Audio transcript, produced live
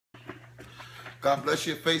God bless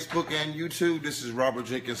you, Facebook and YouTube. This is Robert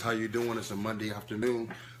Jenkins. How you doing? It's a Monday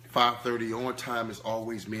afternoon, 5:30 on time. As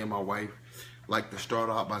always, me and my wife like to start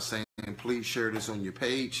out by saying, please share this on your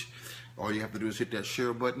page. All you have to do is hit that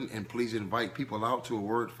share button, and please invite people out to a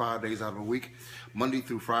word 5 days out of a week. Monday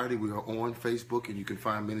through Friday, we are on Facebook, and you can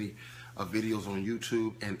find many videos on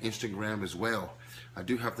YouTube and Instagram as well. I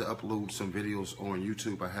do have to upload some videos on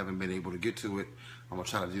YouTube. I haven't been able to get to it. I'm going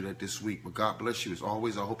to try to do that this week. But God bless you as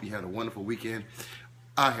always. I hope you had a wonderful weekend.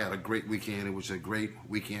 I had a great weekend. It was a great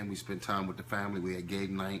weekend. We spent time with the family. We had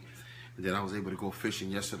game night. And then I was able to go fishing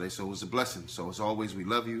yesterday. So it was a blessing. So as always, we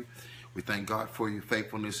love you. We thank God for your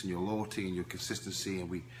faithfulness and your loyalty and your consistency. And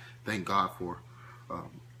we thank God for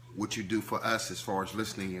what you do for us as far as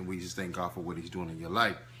listening. And we just thank God for what he's doing in your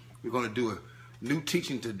life. We're going to do a new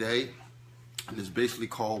teaching today. And it's basically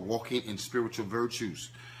called Walking in Spiritual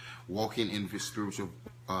Virtues. Walking in spiritual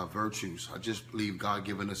virtues. I just believe God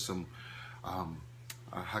giving us some,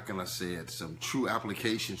 how can I say it, some true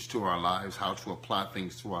applications to our lives, how to apply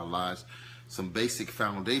things to our lives, some basic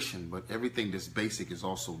foundation, but everything that's basic is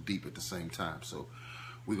also deep at the same time. So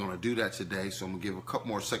we're going to do that today. So I'm going to give a couple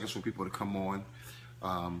more seconds for people to come on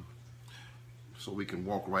so we can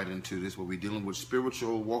walk right into this. Where we're dealing with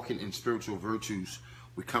walking in spiritual virtues.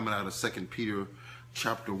 We're coming out of 2 Peter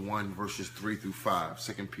chapter 1 verses 3 through 5.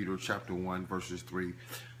 2 Peter chapter 1 verses 3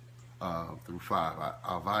 through 5.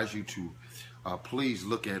 I advise you to please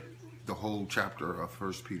look at the whole chapter of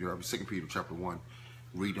 2 Peter chapter 1.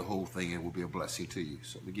 Read the whole thing, and it will be a blessing to you.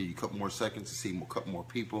 So we give you a couple more seconds to see a couple more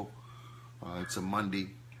people. It's a Monday,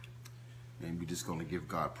 and we're just going to give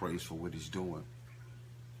God praise for what he's doing.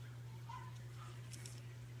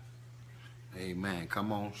 Amen.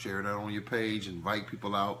 Come on, share that on your page. Invite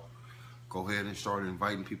people out. Go ahead and start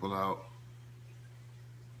inviting people out.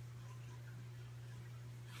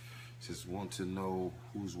 Just want to know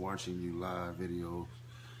who's watching you live videos.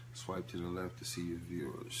 Swipe to the left to see your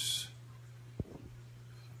viewers.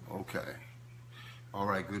 Okay. All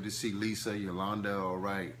right. Good to see Lisa, Yolanda. All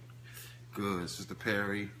right. Good. Sister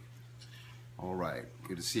Perry. All right.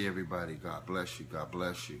 Good to see everybody. God bless you. God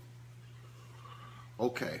bless you.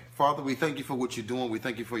 Okay. Father, we thank you for what you're doing. We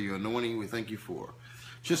thank you for your anointing. We thank you for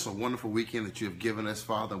just a wonderful weekend that you have given us,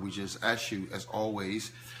 Father. We just ask you, as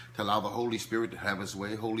always, to allow the Holy Spirit to have his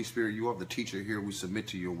way. Holy Spirit, you are the teacher here. We submit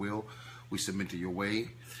to your will. We submit to your way.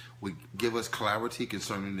 We give us clarity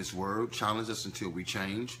concerning this word. Challenge us until we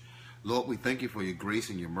change. Lord, we thank you for your grace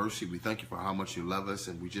and your mercy. We thank you for how much you love us.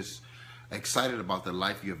 And we just excited about the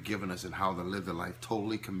life you have given us and how to live the life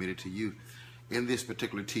totally committed to you. In this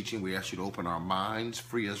particular teaching, we ask you to open our minds,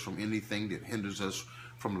 free us from anything that hinders us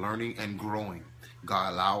from learning and growing.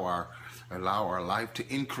 God, allow our life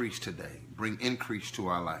to increase today. Bring increase to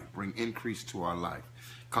our life. Bring increase to our life.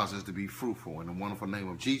 Cause us to be fruitful. In the wonderful name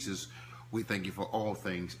of Jesus, we thank you for all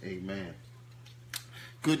things. Amen.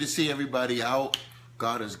 Good to see everybody out.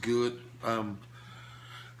 God is good.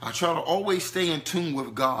 I try to always stay in tune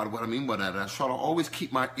with God. What I mean by that, I try to always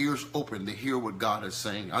keep my ears open to hear what God is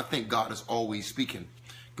saying. I think God is always speaking.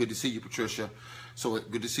 Good to see you, Patricia. So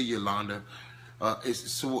good to see you, Yolanda.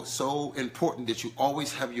 It's so important that you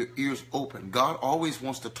always have your ears open. God always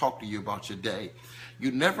wants to talk to you about your day. You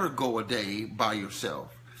never go a day by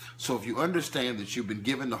yourself. So if you understand that you've been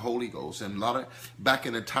given the Holy Ghost, and back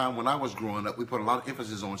in the time when I was growing up, we put a lot of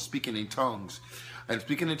emphasis on speaking in tongues. And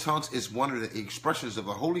speaking in tongues is one of the expressions of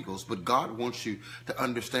the Holy Ghost. But God wants you to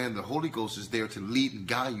understand the Holy Ghost is there to lead and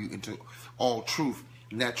guide you into all truth.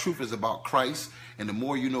 And that truth is about Christ. And the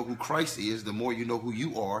more you know who Christ is, the more you know who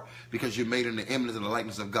you are, because you're made in the image and the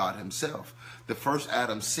likeness of God himself. The first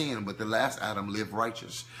Adam sinned, but the last Adam lived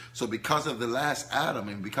righteous. So because of the last Adam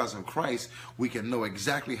and because of Christ, we can know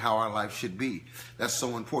exactly how our life should be. That's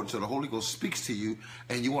so important. So the Holy Ghost speaks to you,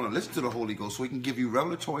 and you want to listen to the Holy Ghost so he can give you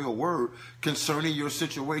revelatory word concerning your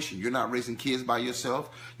situation. You're not raising kids by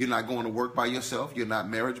yourself. You're not going to work by yourself. You're not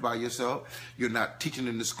married by yourself. You're not teaching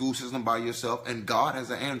in the school system by yourself. And God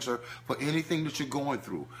has an answer for anything that you're going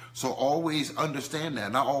through. So always understand that.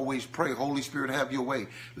 And I always pray, Holy Spirit, have your way.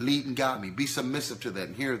 Lead and guide me. Be submissive to that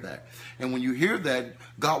and hear that. And when you hear that,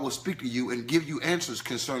 God will speak to you and give you answers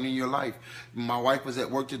concerning your life. My wife was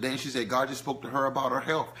at work today, and she said God just spoke to her about her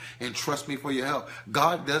health, and trust me for your health.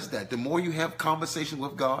 God does that. The more you have conversation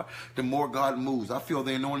with God, the more God moves. I feel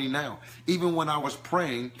the anointing now. Even when I was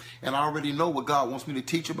praying, and I already know what God wants me to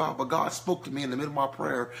teach about, but God spoke to me in the middle of my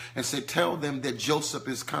prayer and said, tell them that Joseph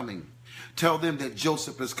is coming. Tell them that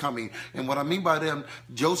Joseph is coming. And what I mean by them,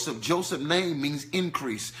 Joseph's name means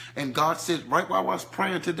increase. And God says, right while I was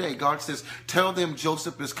praying today, God says, tell them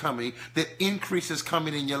Joseph is coming, that increase is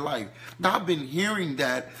coming in your life. Now, I've been hearing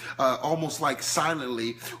that almost like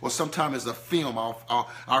silently, or sometimes as a film.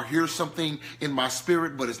 I'll hear something in my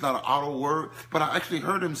spirit, but it's not an auto word. But I actually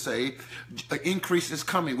heard him say, increase is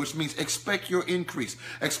coming, which means expect your increase.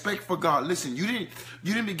 Expect for God. Listen, you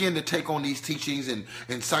didn't begin to take on these teachings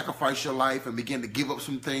and sacrifice your life and begin to give up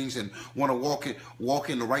some things and want to walk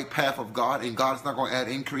in the right path of God, and God's not going to add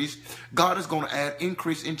increase. God is going to add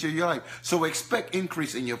increase into your life. So expect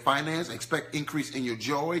increase in your finance, expect increase in your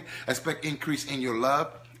joy, expect increase in your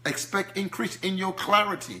love. Expect increase in your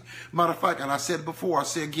clarity. Matter of fact, and I said before, I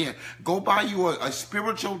say again, go buy you a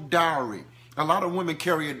spiritual diary. A lot of women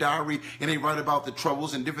carry a diary and they write about the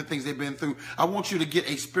troubles and different things they've been through. I want you to get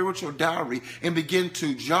a spiritual diary and begin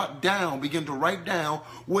to jot down, begin to write down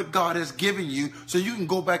what God has given you, so you can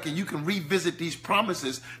go back and you can revisit these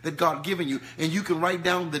promises that God given you, and you can write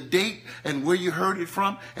down the date and where you heard it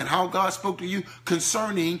from and how God spoke to you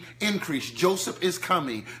concerning increase. Joseph is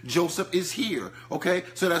coming. Joseph is here. Okay,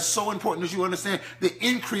 so that's so important that you understand the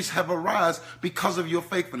increase have arisen because of your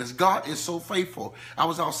faithfulness. God is so faithful. I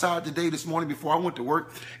was outside today this morning before I went to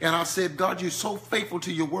work, and I said, God, you're so faithful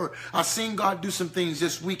to your word. I've seen God do some things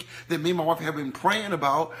this week that me and my wife have been praying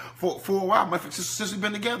about for a while, since we've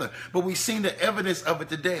been together. But we've seen the evidence of it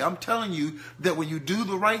today. I'm telling you that when you do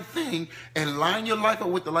the right thing and line your life up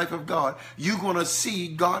with the life of God, you're going to see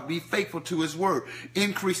God be faithful to his word.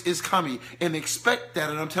 Increase is coming, and expect that.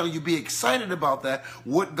 And I'm telling you, be excited about that,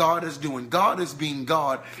 what God is doing. God is being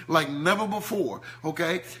God like never before.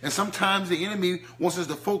 Okay. And sometimes the enemy wants us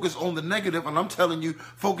to focus on the negative, and I'm telling you,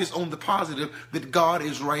 focus on the positive, that God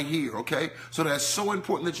is right here. Okay. So that's so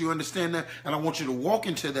important that you understand that. And I want you to walk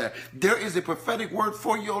into that. There is a prophetic word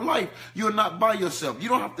for your life. You're not by yourself. You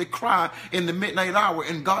don't have to cry in the midnight hour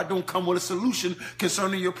and God don't come with a solution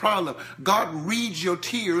concerning your problem. God reads your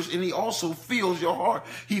tears, and he also feels your heart.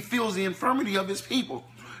 He feels the infirmity of his people.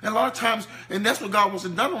 And a lot of times, and that's what God wants to,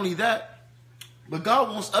 not only that, but God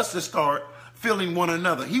wants us to start feeling one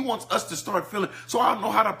another. He wants us to start feeling. So I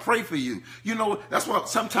know how to pray for you. You know, that's why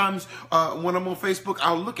sometimes when I'm on Facebook,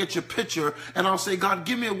 I'll look at your picture and I'll say, God,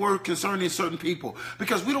 give me a word concerning certain people.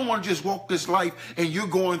 Because we don't want to just walk this life and you're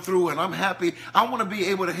going through and I'm happy. I want to be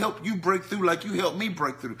able to help you break through like you helped me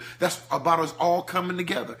break through. That's about us all coming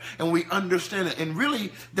together. And we understand it. And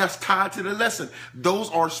really, that's tied to the lesson.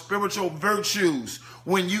 Those are spiritual virtues.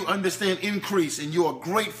 When you understand increase and you are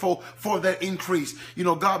grateful for that increase. You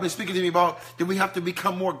know, God been speaking to me about that we have to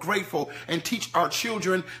become more grateful and teach our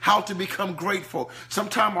children how to become grateful.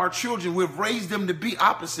 Sometimes our children, we've raised them to be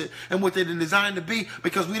opposite and what they're designed to be,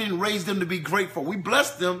 because we didn't raise them to be grateful. We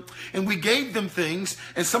blessed them and we gave them things,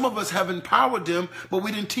 and some of us have empowered them, but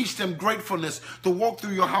we didn't teach them gratefulness to walk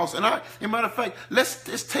through your house. And as a matter of fact, let's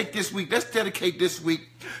take this week, let's dedicate this week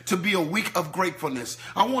to be a week of gratefulness.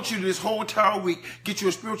 I want you to this whole entire week get you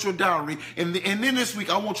a spiritual diary, and then this week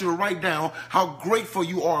I want you to write down how grateful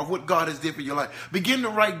you are of what God has did for your life. Begin to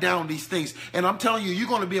write down these things, and I'm telling you, you're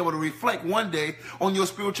going to be able to reflect one day on your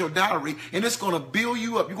spiritual diary, and it's going to build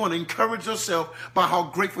you up. You're going to encourage yourself by how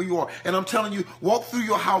grateful you are. And I'm telling you, walk through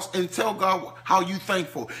your house and tell God how you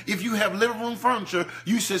thankful. If you have living room furniture,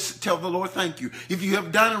 you should tell the Lord thank you. If you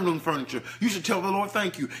have dining room furniture, you should tell the Lord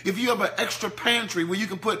thank you. If you have an extra pantry where you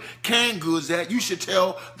can put canned goods at, you should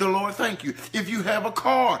tell the Lord thank you. If you have a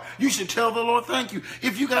car, you should tell the Lord thank you.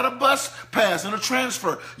 If you got a bus pass and a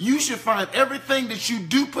transfer, you should find everything that you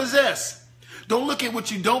do possess. Don't look at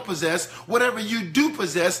what you don't possess. Whatever you do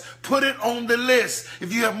possess, put it on the list.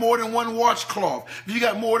 If you have more than one washcloth, if you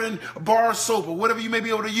got more than a bar of soap or whatever you may be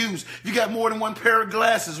able to use, if you got more than one pair of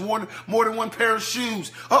glasses, more than one pair of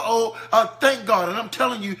shoes, thank God. And I'm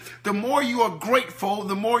telling you, the more you are grateful,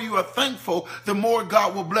 the more you are thankful, the more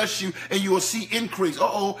God will bless you and you will see increase.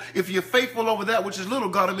 If you're faithful over that which is little,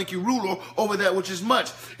 God will make you ruler over that which is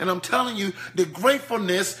much. And I'm telling you, the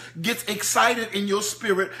gratefulness gets excited in your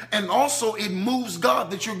spirit, and also it moves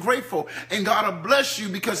God that you're grateful, and God will bless you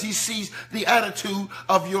because he sees the attitude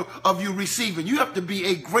of you receiving. You have to be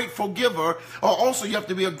a grateful giver, or also you have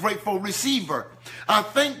to be a grateful receiver. I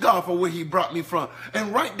thank God for where he brought me from.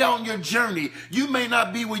 And write down your journey. You may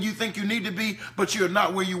not be where you think you need to be, but you're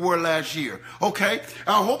not where you were last year. Okay?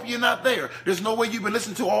 I hope you're not there. There's no way you've been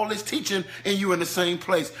listening to all this teaching and you're in the same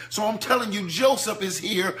place. So I'm telling you, Joseph is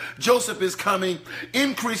here. Joseph is coming.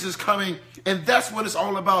 Increase is coming. And that's what it's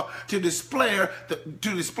all about, to display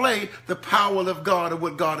display the power of God and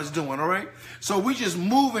what God is doing, all right? So we just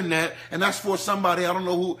move in that, and that's for somebody, I don't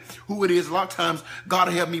know who it is. A lot of times, God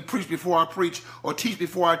will have me preach before I preach or teach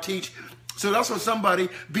before I teach. So that's for somebody.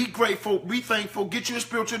 Be grateful, be thankful, get you a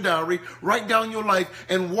spiritual diary, write down your life,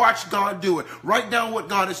 and watch God do it. Write down what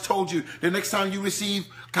God has told you. The next time you receive,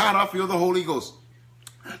 God, I feel the Holy Ghost.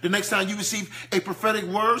 The next time you receive a prophetic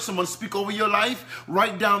word, someone speak over your life,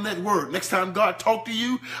 write down that word. Next time God talk to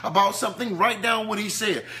you about something, write down what he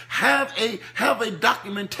said. Have a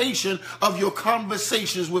documentation of your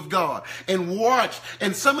conversations with God and watch.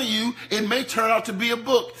 And some of you, it may turn out to be a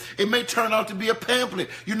book. It may turn out to be a pamphlet.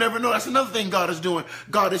 You never know. That's another thing God is doing.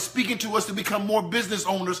 God is speaking to us to become more business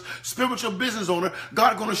owners, spiritual business owner.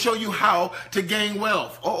 God is going to show you how to gain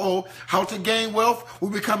wealth. How to gain wealth.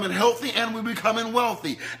 We're becoming healthy and we're becoming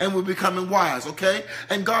wealthy. And we're becoming wise, okay?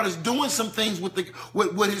 And God is doing some things with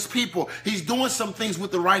his people. He's doing some things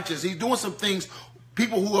with the righteous. He's doing some things,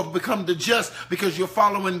 people who have become the just, because you're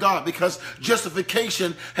following God, because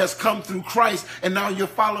justification has come through Christ, and now you're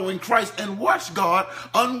following Christ. And watch God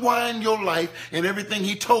unwind your life, and everything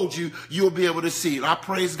he told you, you'll be able to see it. I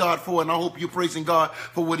praise God for it, and I hope you're praising God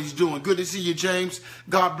for what he's doing. Good to see you, James.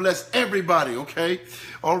 God bless everybody, okay?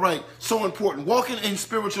 All right, so important. Walking in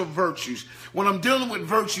spiritual virtues. When I'm dealing with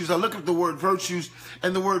virtues, I look at the word virtues,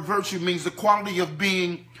 and the word virtue means the quality of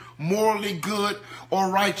being morally good or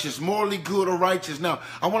righteous. Morally good or righteous. Now,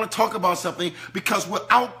 I want to talk about something, because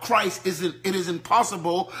without Christ, it is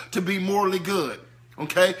impossible to be morally good.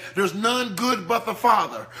 Okay? There's none good but the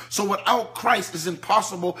Father. So without Christ, it's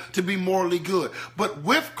impossible to be morally good. But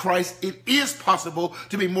with Christ, it is possible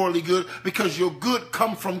to be morally good, because your good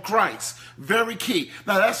come from Christ. Very key.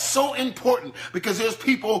 Now that's so important, because there's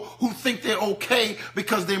people who think they're okay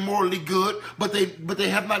because they're morally good, but they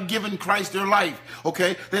have not given Christ their life.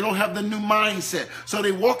 Okay? They don't have the new mindset. So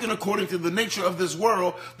they're walking according to the nature of this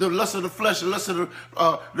world, the lust of the flesh, the lust of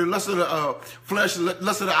the flesh, the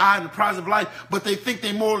lust of the eye, and the pride of life, but they think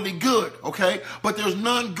they're morally good, okay? But there's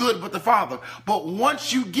none good but the Father. But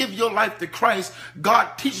once you give your life to Christ,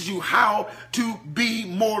 God teaches you how to be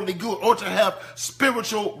morally good, or to have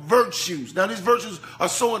spiritual virtues. Now, these virtues are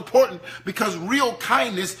so important, because real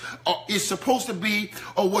kindness is supposed to be,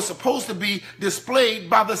 or was supposed to be, displayed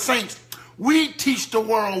by the saints. We teach the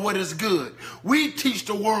world what is good. We teach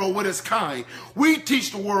the world what is kind. We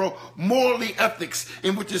teach the world morally ethics,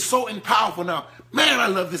 and which is so powerful. Now, man, I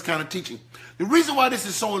love this kind of teaching. The reason why this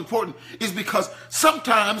is so important is because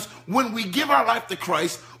sometimes when we give our life to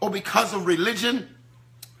Christ, or because of religion,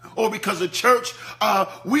 or because of church,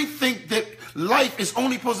 we think that life is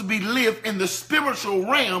only supposed to be lived in the spiritual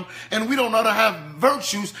realm, and we don't know how to have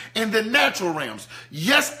virtues in the natural realms.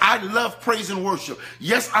 Yes, I love praise and worship.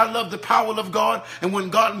 Yes, I love the power of God, and when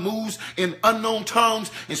God moves in unknown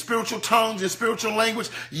tongues, in spiritual tongues, in spiritual language,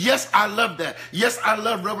 yes, I love that. Yes, I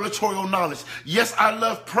love revelatory knowledge. Yes, I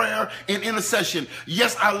love prayer and intercession.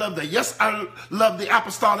 Yes, I love that. Yes, I love the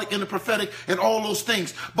apostolic and the prophetic and all those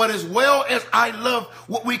things. But as well as I love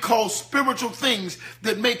what we call spiritual things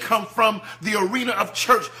that may come from the arena of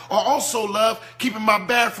church, I also love keeping my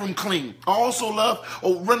bathroom clean. I also love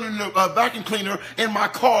running a vacuum cleaner in my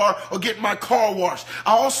car, or getting my car washed.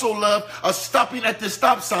 I also love stopping at the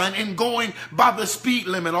stop sign and going by the speed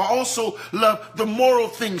limit. I also love the moral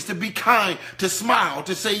things, to be kind, to smile,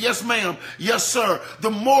 to say yes ma'am, yes sir. The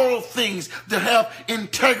moral things, to have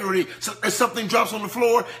integrity. So if something drops on the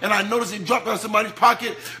floor and I notice it dropped out of somebody's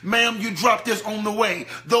pocket, ma'am, you dropped this on the way.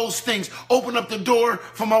 Those things. Open up the door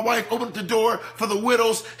for my wife, open up the door for the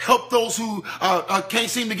widows, help those who can't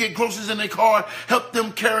seem to get groceries in their car, help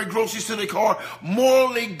them carry groceries to their car.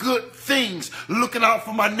 Morally good things. Looking out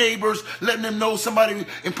for my neighbors, letting them know somebody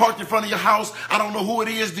parked in front of your house. I don't know who it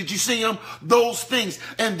is. Did you see them? Those things.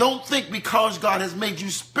 And don't think because God has made you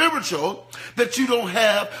spiritual that you don't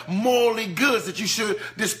have morally goods that you should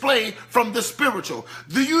display from the spiritual.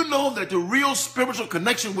 Do you know that the real spiritual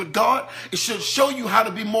connection with God, it should show you how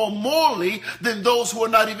to be more morally than those who are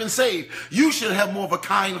not even saved? You should have more of a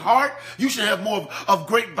kind heart. You should have more of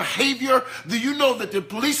great behavior. Do you know that the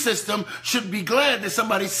police system should be glad that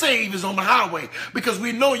somebody saved is on the highway? Because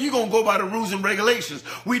we know you're going to go by the rules and regulations.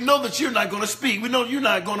 We know that you're not going to speak. We know you're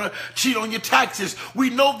not going to cheat on your taxes. We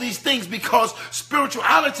know these things because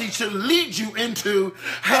spirituality should lead you into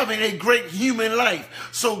having a great human life.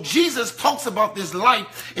 So Jesus talks about this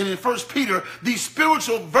life, and in 1 Peter, these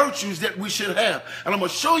spiritual virtues that we should have. And I'm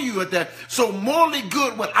going to show you at that. So morally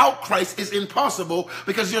good without Christ is impossible,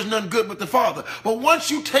 because there's none good but the Father. But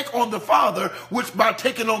once you take on the Father, which by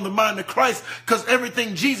taking on the mind of Christ, because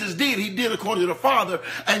everything Jesus did, he did according to the Father,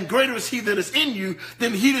 and greater is he that is in you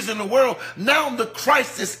than he that is in the world. Now the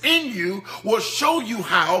Christ that's in you will show you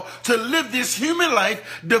how to live this human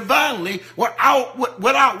life divinely without,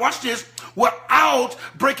 watch this, without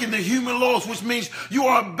breaking the human laws, which means you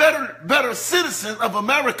are a better citizen of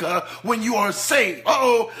America when you are saved.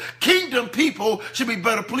 Kingdom people should be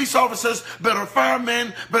better police officers, better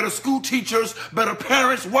firemen, better school teachers, better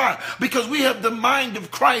parents. Why? Because we have the mind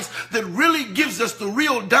of Christ that really gives us the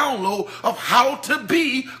real download of how to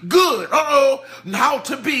be good. How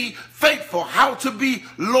to be faithful, how to be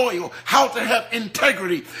loyal, how to have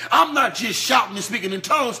integrity. I'm not just shouting and speaking in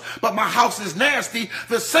tongues, but my house is nasty.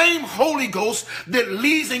 The same Holy Ghost that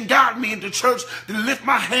leads and guides me into church to lift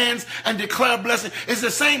my hands and declare blessing is the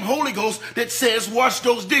same Holy Ghost that says wash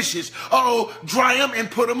those dishes. Dry them and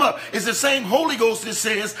put them up. It's the same Holy Ghost that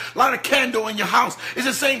says light a candle in your house. It's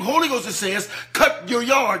the same Holy Ghost that says cut your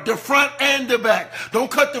yard, the front and the back. Don't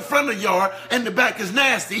cut the front of the yard and the back is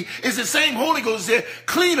nasty. It's the same Holy Ghost that says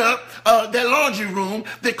clean up that laundry room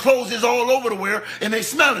that clothes is all over the where and they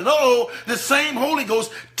smell it. The same Holy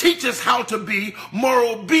Ghost teaches how to be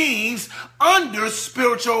moral beings under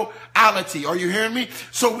spirituality. Are you hearing me?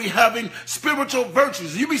 So we having spiritual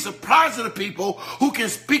virtues. You'd be surprised at the people who can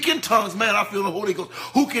speak in tongues. Man, I feel the Holy Ghost.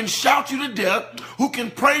 Who can shout you to death, who can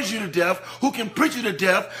praise you to death, who can preach you to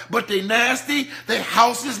death, but they nasty. Their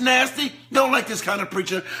house is nasty. They don't like this kind of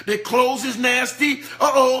preacher. Their clothes is nasty.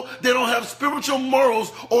 They don't have spiritual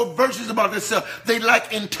morals or virtues about themselves. They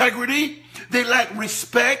lack integrity. They lack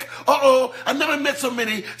respect. I never met so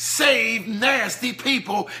many saved, nasty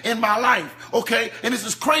people in my life. Okay? And this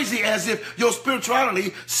is crazy, as if your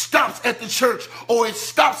spirituality stops at the church, or it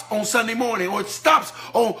stops on Sunday morning, or it stops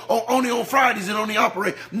only on Fridays and only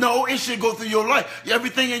operate. No, it should go through your life.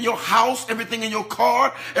 Everything in your house, everything in your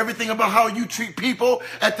car, everything about how you treat people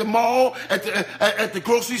at the mall, at the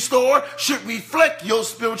grocery store should reflect your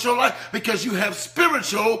spiritual life, because you have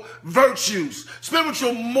spiritual virtues,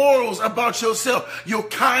 spiritual morals about yourself. You're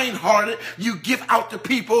kind-hearted. You give out to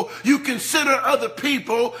people. You consider other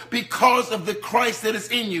people because of the Christ that is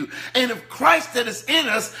in you. And if Christ that is in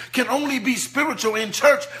us can only be spiritual in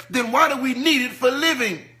church, then why do we need it for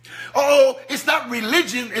living? It's not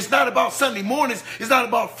religion. It's not about Sunday mornings. It's not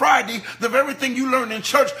about Friday. The very thing you learn in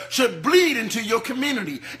church should bleed into your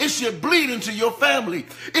community. It should bleed into your family.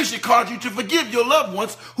 It should cause you to forgive your loved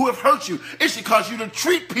ones who have hurt you. It should cause you to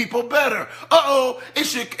treat people better.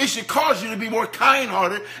 It should cause you to be more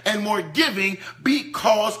kind-hearted and more giving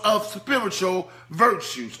because of spiritual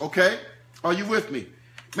virtues. Okay? Are you with me?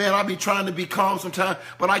 Man, I be trying to be calm sometimes,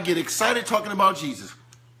 but I get excited talking about Jesus.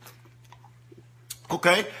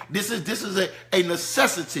 Okay, this is a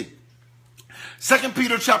necessity. 2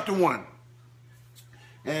 Peter chapter 1.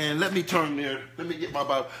 And let me turn there. Let me get my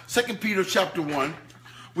Bible. 2 Peter chapter 1.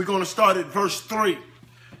 We're going to start at verse 3.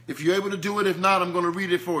 If you're able to do it, if not, I'm going to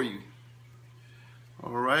read it for you.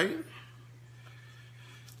 All right.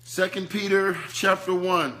 2 Peter chapter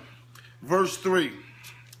 1, verse 3.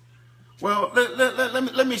 Well,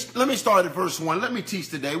 let me start at verse 1. Let me teach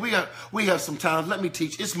today. We have some time. Let me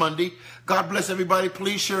teach. It's Monday. God bless everybody.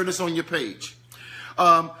 Please share this on your page.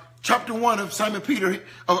 Chapter 1 of Simon Peter,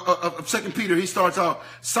 of 2 Peter, he starts out,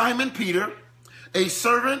 Simon Peter, a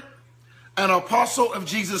servant and apostle of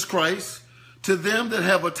Jesus Christ, to them that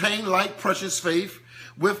have attained like precious faith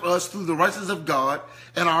with us through the righteousness of God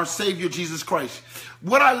and our Savior Jesus Christ.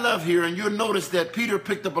 What I love here, and you'll notice that Peter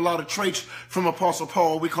picked up a lot of traits from Apostle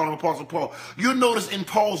Paul. We call him Apostle Paul. You'll notice in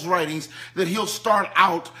Paul's writings that he'll start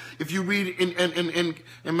out, if you read in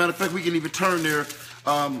matter of fact, we can even turn there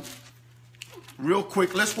real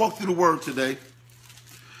quick. Let's walk through the word today.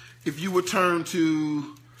 If you would turn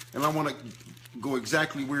to, and I want to go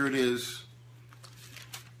exactly where it is.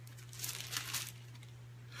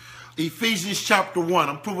 Ephesians chapter 1.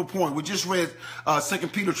 I'm proving a point. We just read 2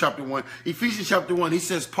 Peter chapter 1. Ephesians chapter 1. He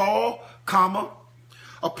says, Paul, comma,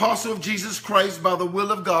 apostle of Jesus Christ by the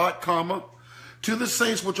will of God, comma, to the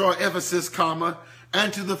saints which are Ephesus, comma,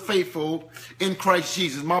 and to the faithful in Christ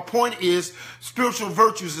Jesus. My point is, spiritual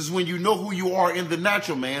virtues is when you know who you are in the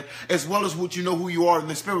natural man, as well as what you know who you are in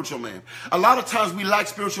the spiritual man. A lot of times we lack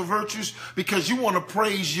spiritual virtues because you want to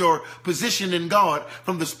praise your position in God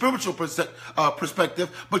from the spiritual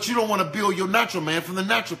perspective, but you don't want to build your natural man from the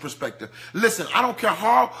natural perspective. Listen, I don't care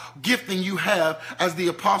how gifting you have as the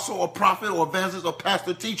apostle or prophet or evangelist or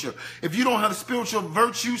pastor teacher. If you don't have the spiritual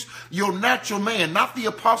virtues, your natural man, not the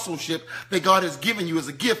apostleship that God has given given you as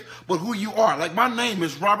a gift, but who you are. Like my name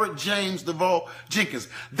is Robert James Duvall Jenkins.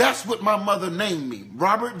 That's what my mother named me,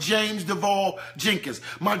 Robert James Duvall Jenkins.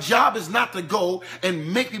 My job is not to go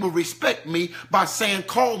and make people respect me by saying,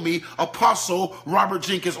 call me Apostle Robert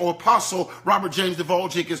Jenkins or Apostle Robert James Duvall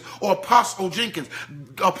Jenkins or Apostle Jenkins.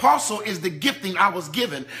 Apostle is the gifting I was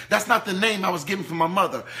given. That's not the name I was given from my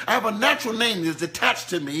mother. I have a natural name that's attached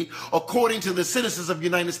to me according to the citizens of the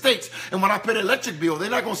United States. And when I pay the electric bill, they're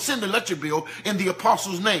not going to send the electric bill in the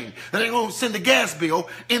apostle's name. They're going to send the gas bill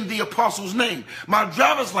in the apostle's name. My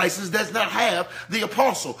driver's license does not have the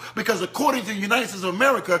apostle, because according to the United States of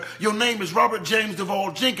America, your name is Robert James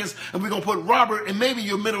Duvall Jenkins, and we're going to put Robert and maybe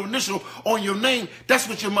your middle initial on your name. That's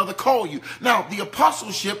what your mother called you. Now, the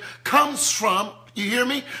apostleship comes from, you hear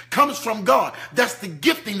me? Comes from God. That's the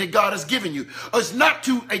gifting that God has given you. It's not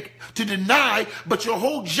to deny, but your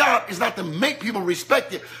whole job is not to make people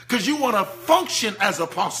respect it, because you want to function as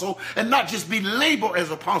apostle and not just be labeled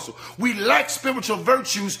as apostle. We lack spiritual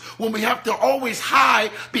virtues when we have to always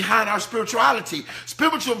hide behind our spirituality.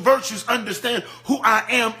 Spiritual virtues understand who I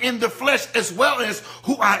am in the flesh as well as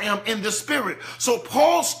who I am in the spirit. So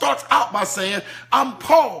Paul starts out by saying, I'm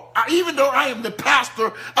Paul. Even though I am the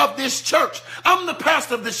pastor of this church, I'm the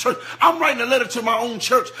pastor of this church. I'm writing a letter to my own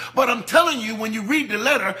church. But I'm telling you, when you read the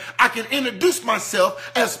letter, I can introduce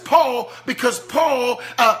myself as Paul, because Paul,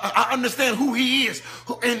 I understand who he is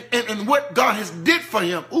and what God has did for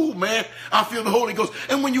him. Ooh, man, I feel the Holy Ghost.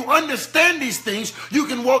 And when you understand these things, you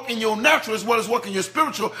can walk in your natural as well as walk in your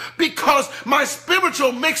spiritual, because my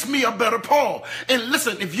spiritual makes me a better Paul. And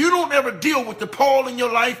listen, if you don't ever deal with the Paul in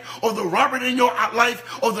your life or the Robert in your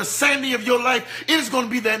life or the Sandy of your life, it is going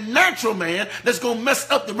to be that natural man that's going to mess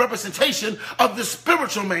up the representation of the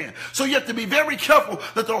spiritual man. So you have to be very careful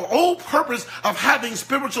that the whole purpose of having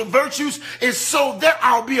spiritual virtues is so that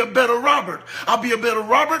I'll be a better Robert. I'll be a better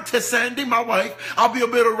Robert to Sandy, my wife. I'll be a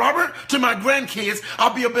better Robert to my grandkids.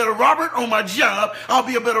 I'll be a better Robert on my job. I'll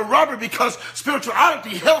be a better Robert because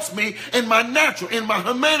spirituality helps me in my natural, in my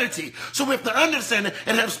humanity. So we have to understand it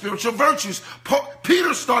and have spiritual virtues.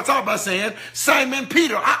 Peter starts out by saying, Simon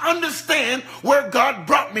Peter, I understand where God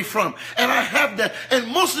brought me from, and I have that. And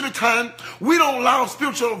most of the time, we don't allow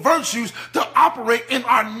spiritual virtues to operate in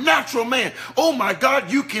our natural man. Oh my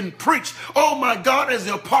God, you can preach. Oh my God, as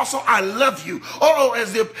the apostle, I love you. Oh,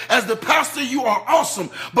 as the pastor, you are awesome.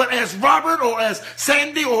 But as Robert or as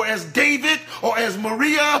Sandy or as David or as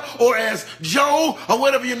Maria or as Joe or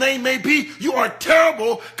whatever your name may be, you are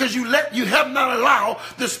terrible, because you have not allowed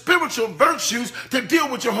the spiritual virtues to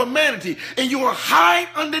deal with your humanity, and you will hide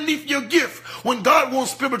underneath your gift when God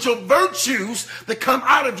wants spiritual virtues to come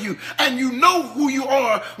out of you. And you know who you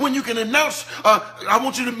are when you can announce, I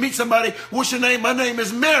want you to meet somebody. What's your name? My name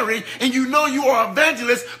is Mary. And you know you are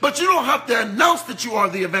evangelist, but you don't have to announce that you are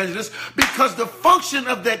the evangelist, because the function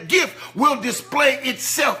of that gift will display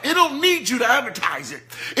itself. It don't need you to advertise it.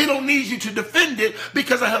 It don't need you to defend it,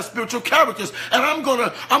 because I have spiritual characters. And I'm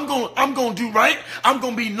gonna do right. I'm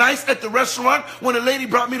gonna be nice at the restaurant when a lady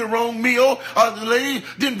brought me the wrong meal. The lady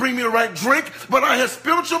didn't bring me the right drink, but I have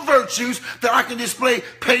spiritual virtues that I can display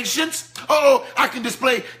patience. I can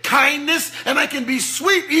display kindness, and I can be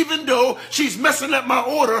sweet even though she's messing up my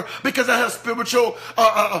order, because I have spiritual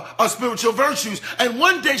virtues. And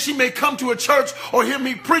one day she may come to a church or hear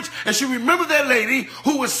me preach, and she remember that lady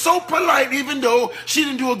who was so polite even though she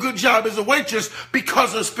didn't do a good job as a waitress,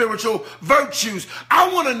 because of spiritual virtues.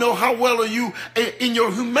 I want to know how well are you in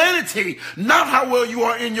your humanity, not how well you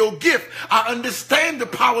are in your gift. I understand the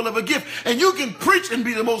power of a gift, and you can preach and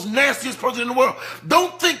be the most nastiest person in the world.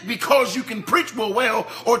 Don't think because you can preach real well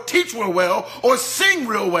or teach real well or sing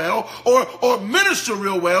real well or minister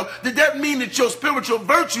real well that mean that your spiritual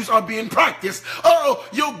virtues are being practiced.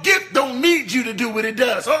 Your gift don't need you to do what it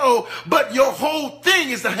does. But your whole thing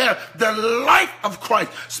is to have the life of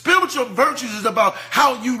Christ. Spiritual virtues is about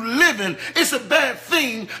how you living. It's a bad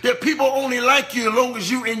thing that people only like you as long as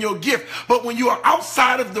you in your gift. But when you are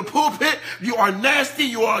outside of the pulpit, you are nasty,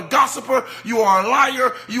 you are a gossiper, you are a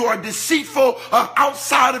liar, you are deceitful.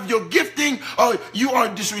 Outside of your gifting, you are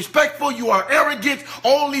disrespectful, you are arrogant,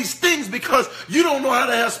 all these things, because you don't know how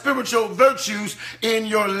to have spiritual virtues in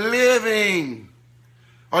your living.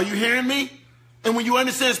 Are you hearing me? And when you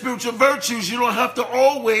understand spiritual virtues, you don't have to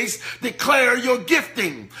always declare your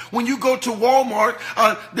gifting. When you go to Walmart,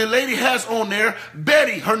 the lady has on there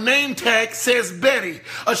Betty. Her name tag says Betty.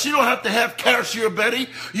 She don't have to have Cashier Betty.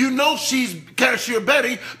 You know she's Cashier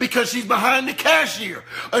Betty because she's behind the cashier.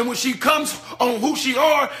 And when she comes on who she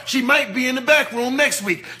are, she might be in the back room next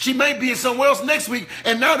week. She might be somewhere else next week.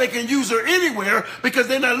 And now they can use her anywhere because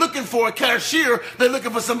they're not looking for a cashier. They're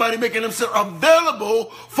looking for somebody making themselves available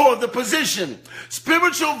for the position.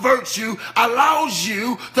 Spiritual virtue allows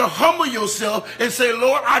you to humble yourself and say,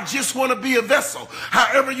 Lord, I just want to be a vessel,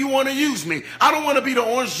 however you want to use me. I don't want to be the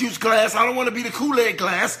orange juice glass. I don't want to be the Kool-Aid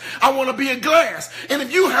glass. I want to be a glass. And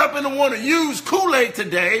if you happen to want to use Kool-Aid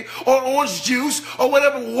today or orange juice or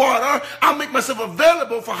whatever water, I'll make myself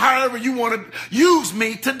available for however you want to use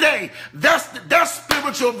me today. That's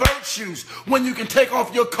spiritual virtues, when you can take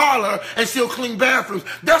off your collar and still clean bathrooms.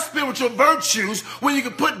 That's spiritual virtues when you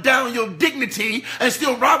can put down your dignity and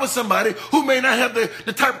still ride with somebody who may not have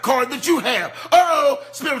the type of car that you have.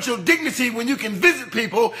 Spiritual dignity when you can visit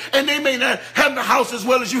people and they may not have the house as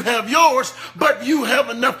well as you have yours, but you have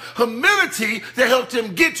enough humility to help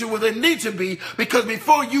them get to where they need to be, because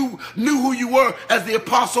before you knew who you were as the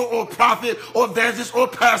apostle or prophet or evangelist or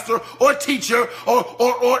pastor or teacher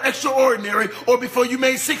or extraordinary, or before you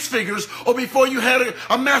made six figures, or before you had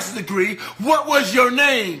a master's degree, what was your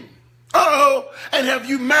name? And have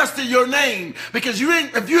you mastered your name? Because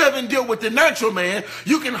if you haven't dealt with the natural man,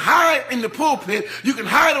 you can hide in the pulpit, you can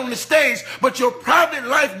hide on the stage, but your private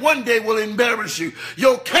life one day will embarrass you.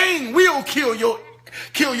 Your Cain will kill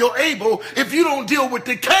your Abel if you don't deal with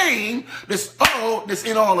the Cain that's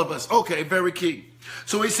in all of us. Okay, very key.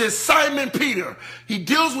 So he says, Simon Peter, he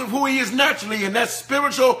deals with who he is naturally, and that's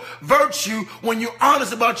spiritual virtue when you're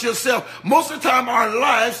honest about yourself. Most of the time our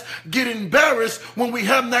lives get embarrassed when we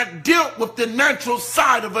have not dealt with the natural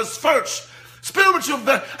side of us first. Spiritual,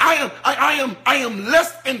 I am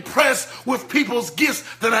less impressed with people's gifts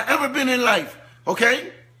than I've ever been in life.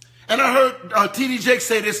 Okay? And I heard T.D. Jakes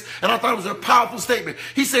say this, and I thought it was a powerful statement.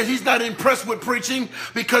 He said he's not impressed with preaching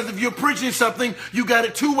because if you're preaching something, you got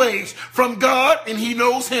it two ways. From God, and he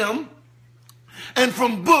knows him, and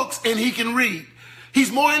from books, and he can read.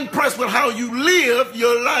 He's more impressed with how you live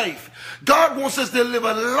your life. God wants us to live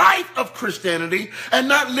a life of Christianity and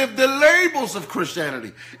not live the labels of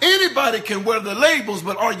Christianity. Anybody can wear the labels,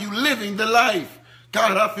 but are you living the life?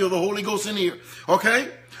 God, I feel the Holy Ghost in here. Okay?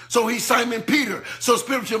 So he's Simon Peter. So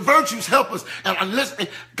spiritual virtues help us. And listen,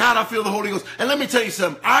 God, I feel the Holy Ghost. And let me tell you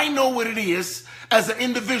something. I know what it is as an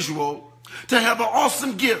individual to have an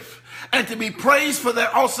awesome gift and to be praised for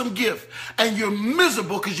that awesome gift. And you're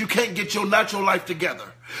miserable because you can't get your natural life together.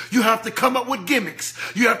 You have to come up with gimmicks.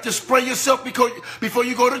 You have to spray yourself before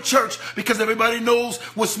you go to church because everybody knows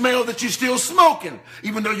will smell that you're still smoking,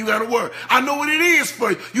 even though you got to work. I know what it is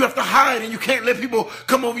for you. You have to hide, and you can't let people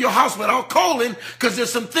come over your house without calling because there's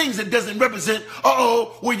some things that doesn't represent,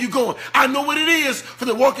 where you going. I know what it is for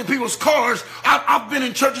the walk in people's cars. I've been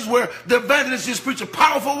in churches where the evangelist just preach a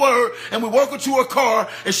powerful word, and we walk into a car,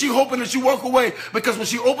 and she hoping that you walk away because when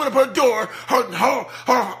she opened up her door,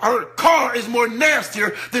 her car is more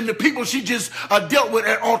nastier than the people she just dealt with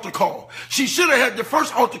at altar call. She should have had the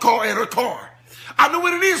first altar call at her car. I know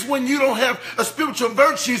what it is when you don't have a spiritual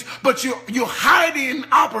virtues, but you're hiding and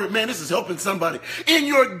operate. Man, this is helping somebody. In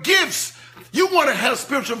your gifts, you want to have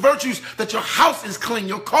spiritual virtues that your house is clean,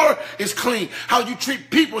 your car is clean, how you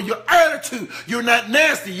treat people, your attitude. You're not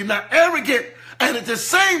nasty, you're not arrogant, and at the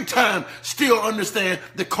same time still understand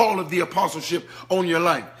the call of the apostleship on your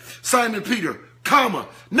life. Simon Peter,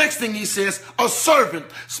 next thing he says, a servant.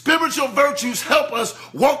 Spiritual virtues help us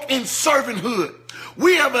walk in servanthood.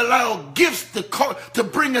 We have allowed gifts to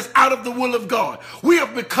bring us out of the will of God. We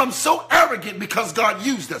have become so arrogant because God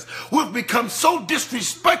used us. We've become so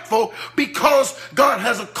disrespectful because God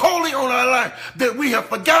has a calling on our life that we have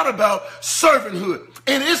forgot about servanthood.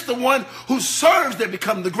 And it's the one who serves that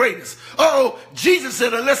become the greatest. Jesus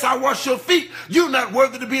said, unless I wash your feet, you're not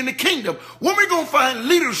worthy to be in the kingdom. When we going to find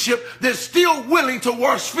leadership that's still willing to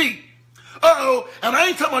wash feet? And I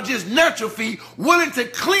ain't talking about just natural feet, willing to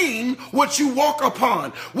clean what you walk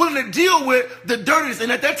upon, willing to deal with the dirtiness.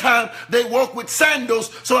 And at that time, they walked with sandals,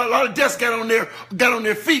 so a lot of dust got on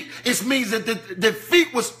their feet. It means that the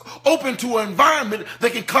feet was open to an environment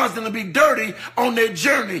that can cause them to be dirty on their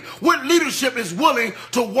journey. What leadership is willing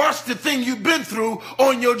to wash the thing you've been through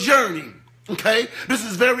on your journey? Okay, this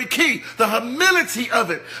is very key, the humility of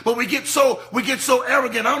it. But we get so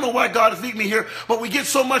arrogant. I don't know why God is leading me here, but we get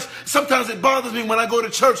so much. Sometimes it bothers me when I go to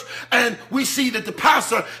church and we see that the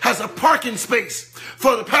pastor has a parking space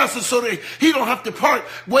for the pastor so that he don't have to park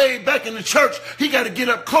way back in the church. He got to get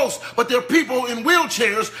up close. But there are people in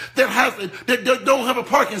wheelchairs that don't have a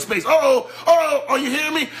parking space. Are you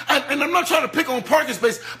hearing me? And I'm not trying to pick on parking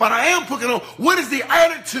space, but I am picking on what is the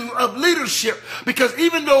attitude of leadership. Because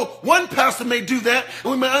even though one pastor may do that,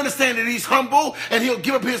 and we may understand that he's humble and he'll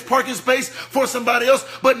give up his parking space for somebody else,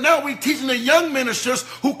 but now we're teaching the young ministers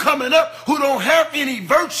who coming up who don't have any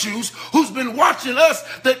virtues, who's been watching us,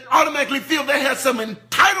 that automatically feel they have some entitlement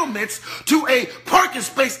entitlements to a parking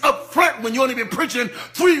space up front when you only been preaching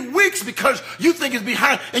 3 weeks because you think it's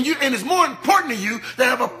behind, and it's more important to you to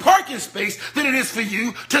have a parking space than it is for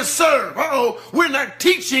you to serve. We're not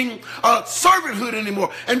teaching servanthood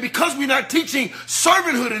anymore. And because we're not teaching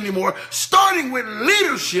servanthood anymore, starting with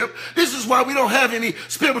leadership, this is why we don't have any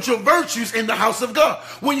spiritual virtues in the house of God.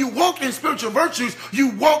 When you walk in spiritual virtues, you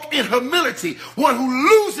walk in humility. One who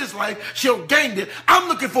loses life shall gain it. I'm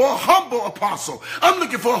looking for a humble apostle. I'm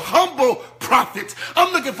looking for a humble prophet.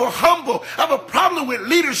 I'm looking for humble. I have a problem with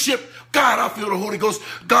leadership. God, I feel the Holy Ghost.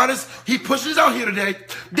 He pushes out here today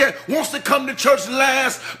that wants to come to church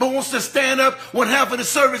last, but wants to stand up when half of the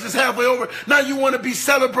service is halfway over. Now you want to be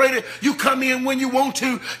celebrated. You come in when you want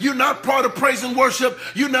to. You're not part of praise and worship.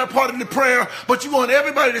 You're not part of the prayer, but you want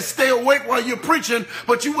everybody to stay awake while you're preaching,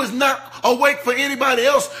 but you was not awake for anybody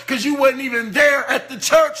else because you wasn't even there at the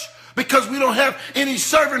church. Because we don't have any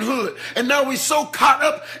servanthood. And now we're so caught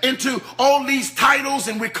up into all these titles,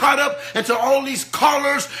 and we're caught up into all these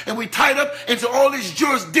collars, and we tied up into all these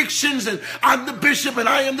jurisdictions, and I'm the bishop and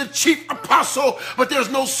I am the chief apostle, but there's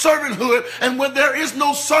no servanthood. And when there is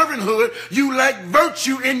no servanthood, you lack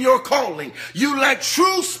virtue in your calling. You lack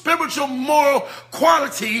true spiritual moral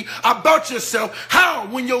quality about yourself. How?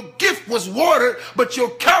 When your gift was watered, but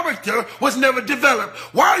your character was never developed.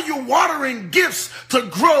 Why are you watering gifts to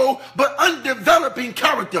grow but undeveloping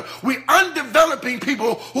character? We're undeveloping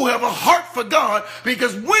people who have a heart for God,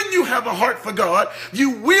 because when you have a heart for God,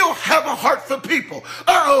 you will have a heart for people.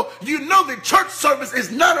 You know that church service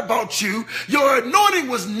is not about you. Your anointing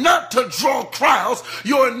was not to draw crowds.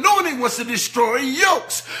 Your anointing was to destroy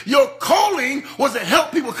yokes. Your calling was to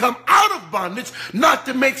help people come out of bondage, not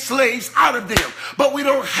to make slaves out of them. But we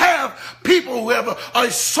don't have people who have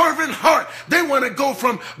a servant heart. They want to go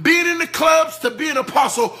from being in the clubs to being an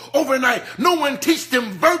apostle overnight. No one teach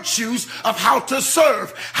them virtues of how to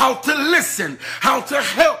serve, how to listen, how to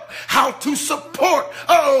help, how to support,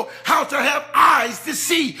 how to have eyes to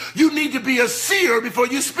see. You need to be a seer before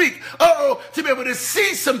you speak, to be able to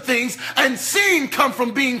see some things, and seeing come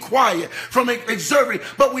from being quiet, from observing.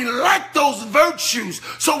 But we lack those virtues,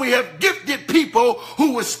 so we have gifted people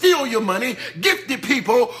who will steal your money, gifted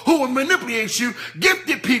people who will manipulate you,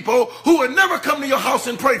 gifted people who will never come to your house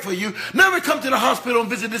and pray for you, never come to the hospital and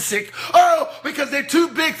visit the sick, because they're too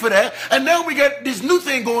big for that. And now we got this new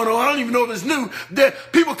thing going on. I don't even know if it's new, that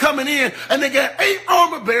people coming in and they got 8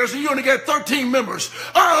 armor bearers and you only got 13 members.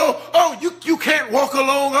 You can't walk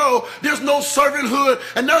alone. There's no servanthood.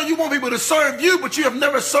 And now you want people to serve you, but you have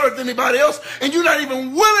never served anybody else, and you're not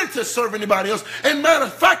even willing to serve anybody else. And matter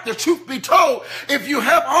of fact, the truth be told, if you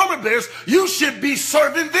have armor bearers, you should be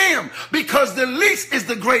serving them, because the least is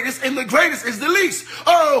the greatest and the greatest is the least.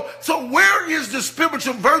 So where is the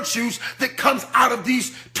spiritual virtues that comes out of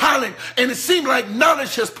these talent? And it seems like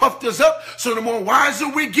knowledge has puffed us up. So the more wiser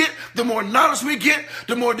we get, the more knowledge we get,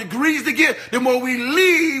 the more degrees we get, the more we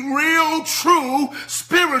leave real, true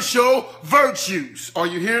spiritual virtues. Are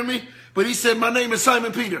you hearing me? But he said, my name is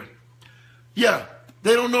Simon Peter. Yeah,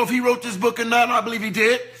 they don't know if he wrote this book or not. I believe he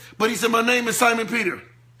did. But he said, my name is Simon Peter.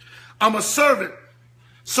 I'm a servant.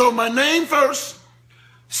 So my name first,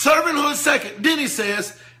 servanthood second. Then he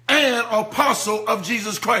says, and apostle of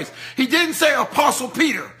Jesus Christ. He didn't say Apostle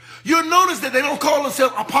Peter. You'll notice that they don't call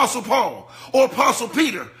themselves Apostle Paul or Apostle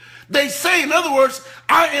Peter. They say, in other words,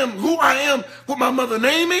 I am who I am with my mother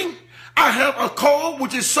naming. I have a call,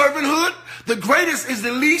 which is servanthood. The greatest is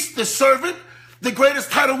the least, the servant. The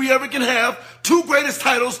greatest title we ever can have, 2 greatest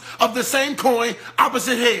titles of the same coin,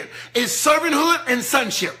 opposite head, is servanthood and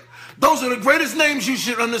sonship. Those are the greatest names you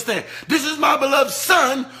should understand. This is my beloved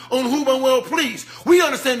son on whom I'm well pleased. We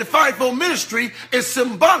understand the fivefold ministry is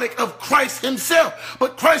symbolic of Christ himself.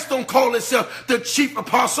 But Christ don't call himself the chief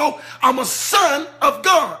apostle. I'm a son of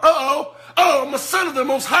God. I'm a son of the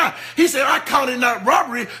Most High. He said, I count it not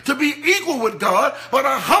robbery to be equal with God, but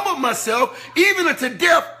I humble myself even unto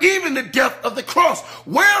death, even the death of the cross.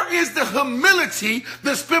 Where is the humility,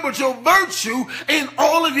 the spiritual virtue in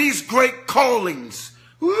all of these great callings?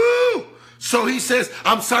 Woo! So he says,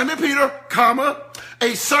 I'm Simon Peter, comma,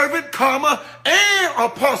 a servant, comma, and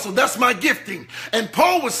apostle. That's my gifting. And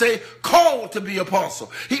Paul would say, called to be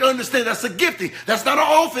apostle. He understands that's a gifting. That's not an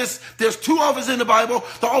office. There's 2 offices in the Bible,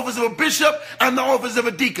 the office of a bishop and the office of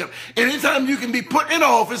a deacon. Anytime you can be put in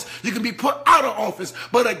office, you can be put out of office.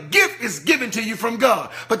 But a gift is given to you from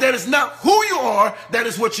God. But that is not who you are. That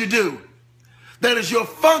is what you do. That is your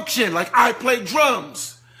function. Like I play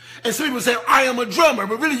drums. And some people say, I am a drummer.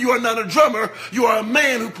 But really, you are not a drummer. You are a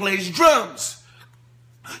man who plays drums.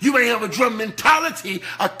 You may have a drum mentality,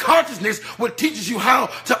 a consciousness, what teaches you how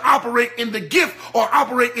to operate in the gift or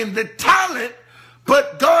operate in the talent.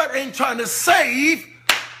 But God ain't trying to save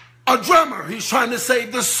a drummer. He's trying to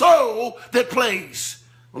save the soul that plays.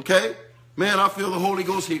 Okay? Man, I feel the Holy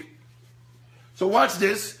Ghost here. So watch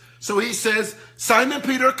this. So he says, Simon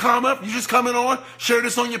Peter, comma, you just coming on, share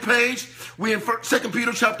this on your page. We in 2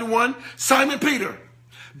 Peter chapter 1. Simon Peter,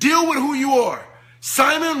 deal with who you are.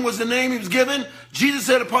 Simon was the name he was given. Jesus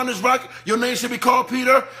said, upon this rock, your name should be called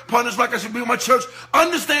Peter. Upon this rock, I should build my church.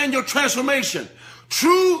 Understand your transformation.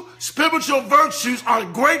 True spiritual virtues are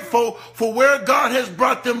grateful for where God has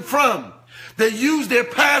brought them from. They use their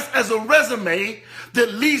past as a resume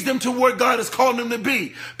that leads them to where God has called them to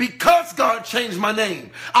be. Because God changed my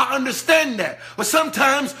name, I understand that. But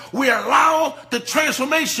sometimes we allow the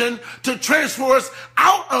transformation to transfer us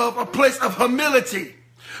out of a place of humility.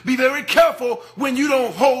 Be very careful when you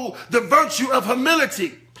don't hold the virtue of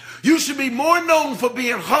humility. You should be more known for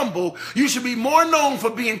being humble. You should be more known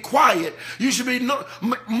for being quiet. You should be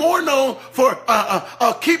more known for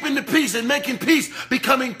keeping the peace and making peace,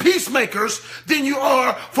 becoming peacemakers than you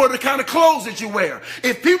are for the kind of clothes that you wear.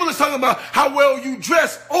 If people are talking about how well you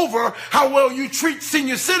dress over how well you treat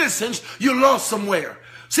senior citizens, you're lost somewhere.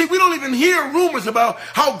 See, we don't even hear rumors about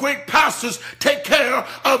how great pastors take care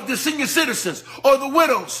of the senior citizens or the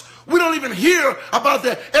widows. We don't even hear about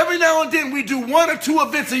that. Every now and then we do 1 or 2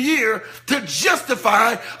 events a year to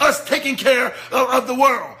justify us taking care of the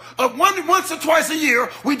world. Once or twice a year,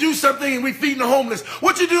 we do something and we feed the homeless.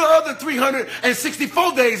 What you do the other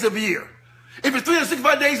 364 days of the year? If it's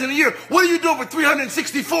 365 days in a year, what are you doing for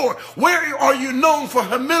 364? Where are you known for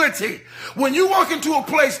humility? When you walk into a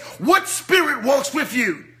place, what spirit walks with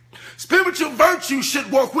you? Spiritual virtue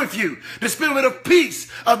should walk with you. The spirit of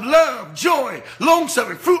peace, of love, joy,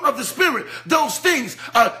 long-suffering, fruit of the spirit. Those things,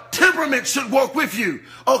 temperament should walk with you.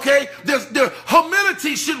 Okay? The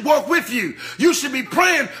humility should walk with you. You should be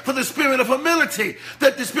praying for the spirit of humility,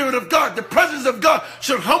 that the spirit of God, the presence of God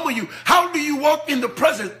should humble you. How do you walk in the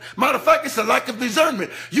presence? Matter of fact, it's a lack of discernment.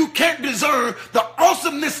 You can't discern the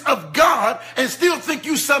awesomeness of God and still think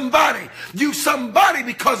you somebody. You somebody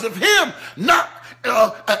because of him, not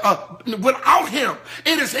without him.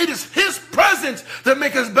 It is his presence that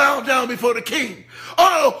makes us bow down before the king.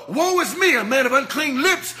 Oh, woe is me, a man of unclean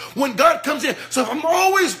lips, when God comes in. So if I'm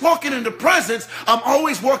always walking in the presence, I'm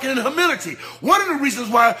always walking in humility. One of the reasons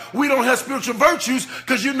why we don't have spiritual virtues,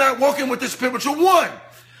 because you're not walking with the spiritual one.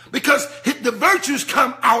 Because the virtues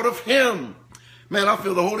come out of him. Man, I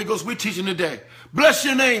feel the Holy Ghost. We're teaching today. Bless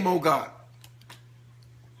your name, oh God.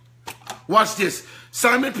 Watch this.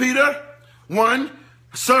 Simon Peter, 1,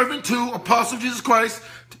 servant, 2, apostle of Jesus Christ.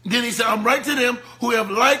 Then he said, I'm writing to them who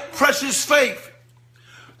have like precious faith.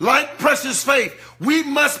 Like precious faith. We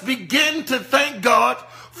must begin to thank God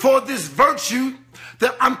for this virtue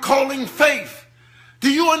that I'm calling faith.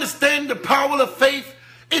 Do you understand the power of faith?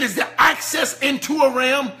 It is the access into a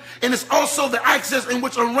realm, and it's also the access in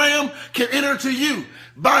which a realm can enter to you.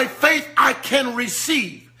 By faith, I can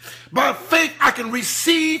receive. By faith, I can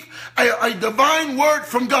receive a divine word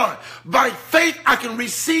from God. By faith, I can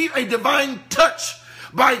receive a divine touch.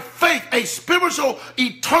 By faith, a spiritual,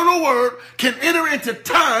 eternal word can enter into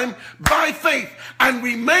time by faith and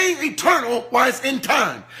remain eternal while it's in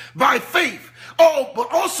time. By faith. Oh, but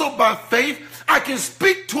also by faith, I can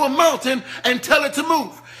speak to a mountain and tell it to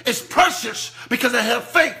move. It's precious because I have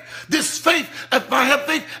faith. This faith, if I have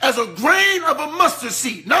faith as a grain of a mustard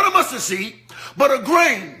seed, not a mustard seed, but a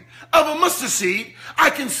grain of a mustard seed, I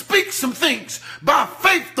can speak some things. By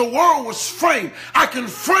faith, the world was framed. I can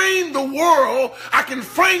frame the world. I can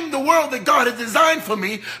frame the world that God has designed for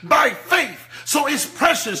me by faith. So it's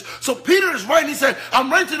precious. So Peter is writing. He said, I'm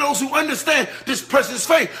writing to those who understand this precious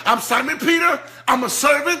faith. I'm Simon Peter. I'm a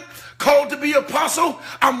servant called to be apostle.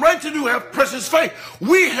 I'm writing to you who have precious faith.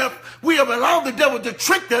 We have allowed the devil to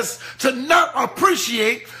trick us to not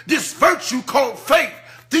appreciate this virtue called faith.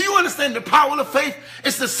 Do you understand the power of faith?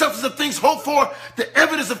 It's the substance of things hoped for, the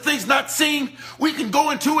evidence of things not seen. We can go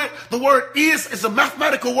into it. The word is a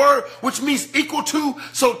mathematical word, which means equal to.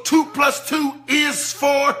 So 2 plus 2 is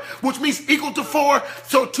 4, which means equal to 4.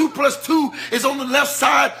 So 2 plus 2 is on the left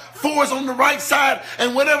side. 4 is on the right side,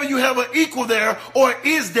 and whatever you have an equal there or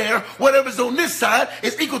is there, whatever's on this side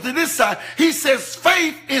is equal to this side. He says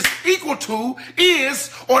faith is equal to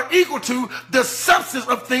the substance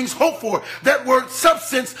of things hoped for. That word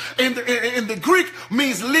substance in the Greek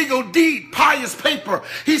means legal deed, pious paper.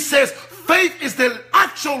 He says faith is the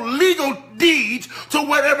actual legal deed to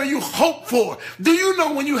whatever you hope for. Do you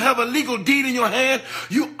know when you have a legal deed in your hand,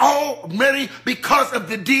 you already, because of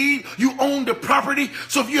the deed, you own the property?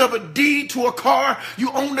 So if you have a deed to a car,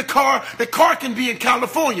 you own the car. The car can be in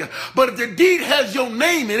California, but if the deed has your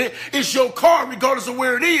name in it, it's your car regardless of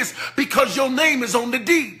where it is, because your name is on the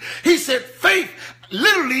deed. He said faith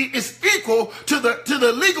literally is equal to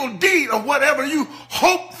the legal deed of whatever you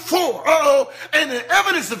hope for. And the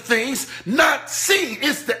evidence of things not seen.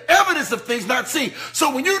 It's the evidence of things not seen.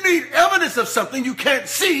 So when you need evidence of something you can't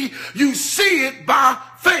see, you see it by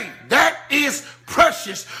faith. That is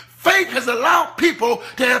precious. Faith has allowed people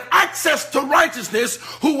to have access to righteousness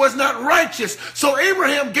who was not righteous. So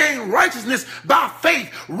Abraham gained righteousness by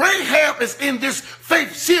faith. Rahab is in this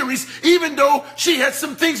faith series, even though she had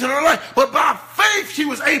some things in her life. But by faith, she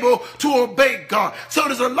was able to obey God. So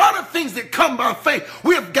there's a lot of things that come by faith.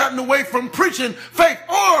 We have gotten away from preaching faith,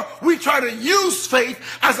 or we try to use faith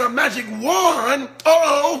as a magic wand.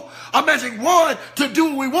 A magic wand to do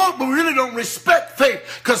what we want, but we really don't respect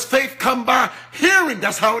faith, because faith comes by hearing.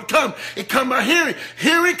 That's how it comes. It comes by hearing.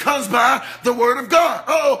 Hearing comes by the word of God.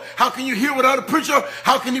 How can you hear without a preacher?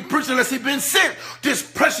 How can you preach unless he's been sent? This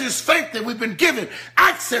precious faith that we've been given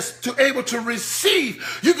access to, able to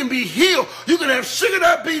receive. You can be healed. You can have sugar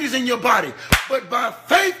diabetes in your body, but by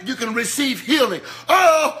faith you can receive healing.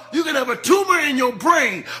 You can have a tumor in your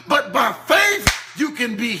brain, but by faith you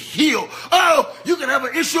can be healed. You can have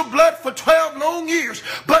an issue of blood for 12 long years,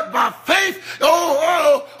 but by faith,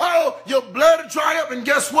 your blood will dry up, and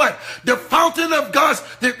guess what? The fountain of God's,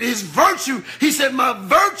 his virtue, he said, my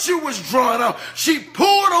virtue was drawn out. She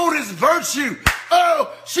poured on his virtue.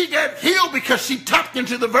 She got healed because she tapped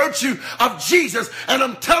into the virtue of Jesus. And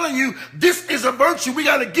I'm telling you, this is a virtue. We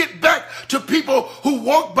got to get back to people who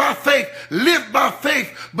walk by faith, live by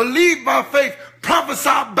faith, believe by faith,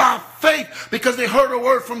 prophesy by faith, because they heard a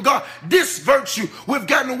word from God. This virtue, we've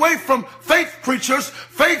gotten away from faith preachers.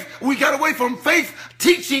 We got away from faith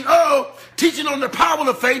teaching, teaching on the power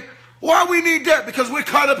of faith. Why we need that? Because we're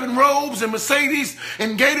caught up in robes and Mercedes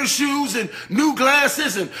and gator shoes and new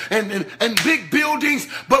glasses and big buildings,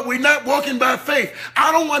 but we're not walking by faith.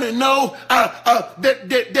 I don't want to know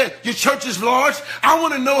that your church is large. I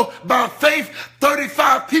want to know by faith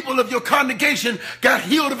 35 people of your congregation got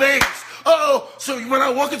healed of AIDS. So when I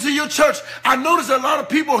walk into your church, I notice a lot of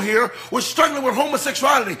people here were struggling with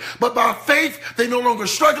homosexuality, but by faith, they no longer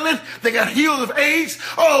struggling. They got healed of AIDS.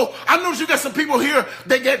 I notice you got some people here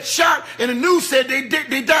that get shot, and the news said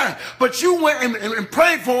they died, but you went and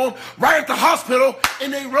prayed for them right at the hospital,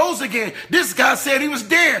 and they rose again. This guy said he was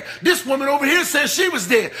dead. This woman over here said she was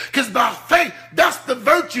dead, because by faith, that's the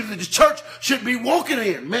virtue that the church should be walking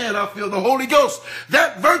in. Man, I feel the Holy Ghost.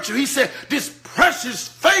 That virtue, he said, this precious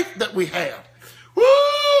faith that we have.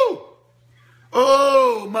 Woo!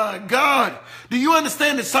 Oh my God. Do you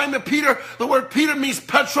understand that Simon Peter, the word Peter means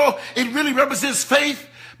petrol. It really represents faith.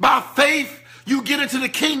 By faith, you get into the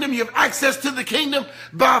kingdom. You have access to the kingdom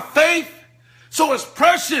by faith. So it's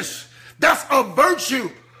precious. That's a virtue.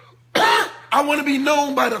 I want to be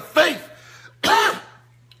known by the faith.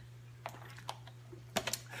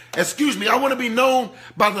 Excuse me. I want to be known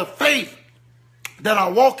by the faith that I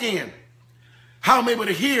walk in. How I'm able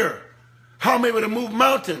to hear, how I'm able to move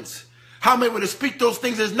mountains, how I'm able to speak those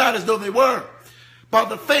things as not as though they were. By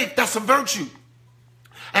the faith, that's a virtue.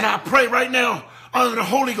 And I pray right now under the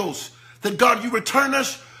Holy Ghost that God, you return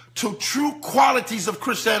us to true qualities of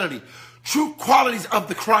Christianity, true qualities of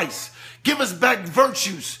the Christ. Give us back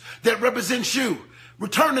virtues that represent you.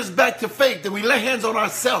 Return us back to faith, that we lay hands on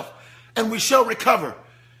ourselves and we shall recover.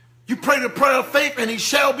 You pray the prayer of faith and he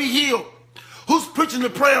shall be healed. Who's preaching the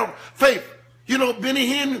prayer of faith? You know, Benny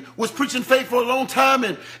Hinn was preaching faith for a long time,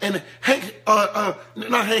 and Hank,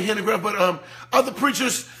 not Hank Hennegreth, but other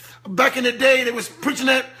preachers back in the day, they was preaching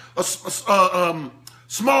that.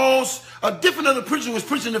 Smalls, a different other preacher was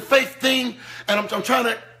preaching the faith thing, and I'm trying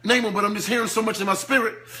to name them, but I'm just hearing so much in my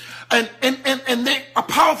spirit. And a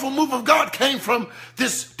powerful move of God came from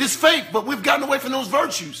this faith, but we've gotten away from those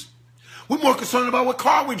virtues. We're more concerned about what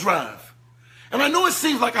car we drive. And I know it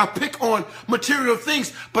seems like I pick on material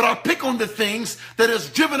things, but I pick on the things that has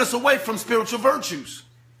driven us away from spiritual virtues.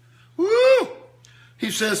 Woo!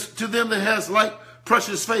 He says, to them that has like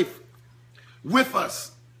precious faith with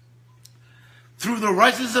us through the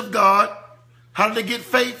righteousness of God. How did they get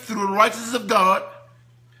faith? Through the righteousness of God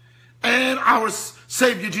and our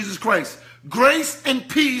Savior Jesus Christ. Grace and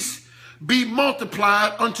peace be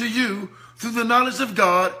multiplied unto you through the knowledge of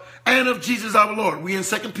God and of Jesus our Lord. We in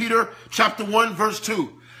 2 Peter chapter 1 verse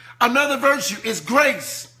 2. Another virtue is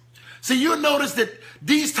grace. See, you'll notice that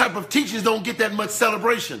these type of teachings don't get that much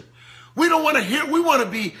celebration. We don't want to hear. We want to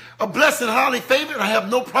be a blessed and highly favored. I have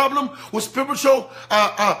no problem with spiritual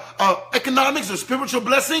economics or spiritual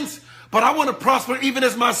blessings, but I want to prosper even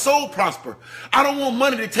as my soul prosper. I don't want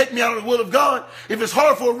money to take me out of the will of God. If it's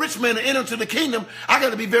hard for a rich man to enter into the kingdom, I got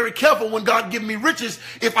to be very careful when God gives me riches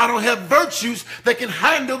if I don't have virtues that can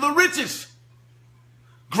handle the riches.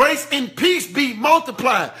 Grace and peace be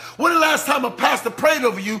multiplied. When the last time a pastor prayed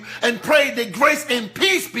over you and prayed that grace and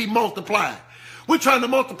peace be multiplied? We're trying to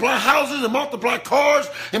multiply houses and multiply cars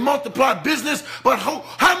and multiply business. But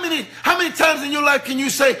how many times in your life can you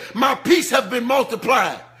say, my peace has been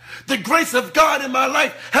multiplied? The grace of God in my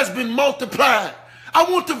life has been multiplied. I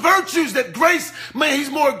want the virtues that grace, man, he's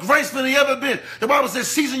more graceful than he ever been. The Bible says,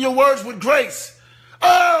 season your words with grace.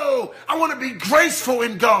 Oh, I want to be graceful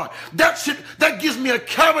in God. That gives me a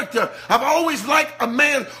character. I've always liked a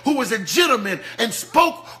man who was a gentleman and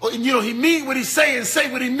spoke, he mean what he say and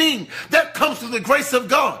say what he mean. That comes through the grace of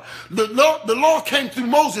God. The law came through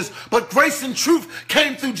Moses, but grace and truth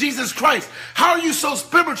came through Jesus Christ. How are you so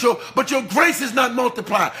spiritual, but your grace is not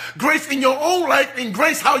multiplied? Grace in your own life and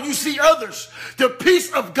grace how you see others. The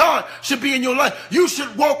peace of God should be in your life. You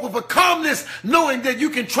should walk with a calmness, knowing that you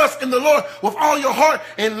can trust in the Lord with all your heart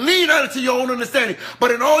and lean out into your own understanding.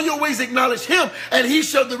 But in all your ways acknowledge him, and he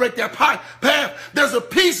shall direct that path. There's a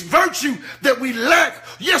peace virtue that we lack.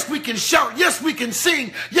 Yes, we can shout. Yes, we can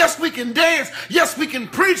sing. Yes, we can dance. Yes, we can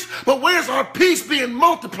preach. But where's our peace being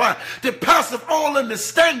multiplied? The passeth all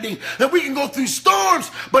understanding, that we can go through storms,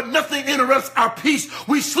 but nothing interrupts our peace.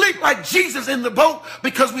 We sleep like Jesus in the boat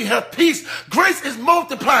because we have peace. Grace is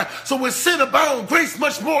multiplied. So when sin abound, grace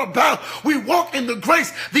much more abound. We walk in the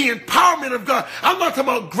grace, the empowerment of God. I'm not talking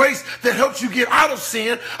about grace that helps you get out of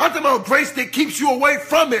sin. I'm talking about grace that keeps you away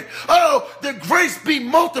from it. Oh, the grace be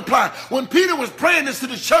multiplied. When Peter was praying this to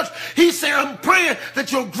the church, he said, I'm praying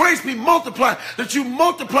that your grace be multiplied, that you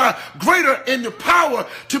multiply greater in the power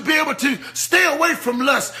to be able to stay away from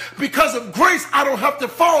lust. Because of grace, I don't have to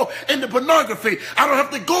fall into pornography. I don't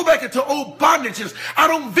have to go back into old bondages. I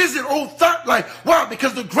don't visit old thought life. Why?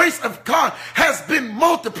 Because the grace of God has been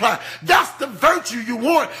multiplied. That's the virtue you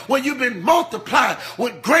want when you've been multiplied.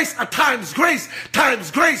 With grace times grace,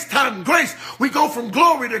 times grace, times grace. We go from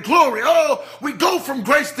glory to glory. Oh, we go from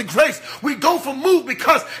grace to grace. We go from move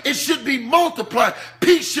because it should be multiplied.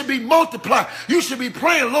 Peace should be multiplied. You should be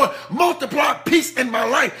praying, Lord, multiply peace in my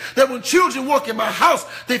life. That when children walk in my house,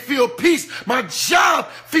 they feel peace. My job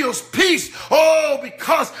feels peace. Oh,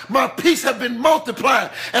 because my peace has been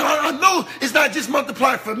multiplied. And I know it's not just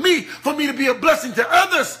multiplied for me to be a blessing to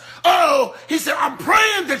others. Oh, he said, I'm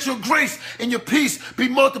praying that your grace and your peace be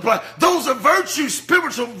multiplied. Those are virtues,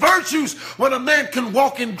 spiritual virtues. When a man can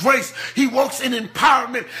walk in grace, he walks in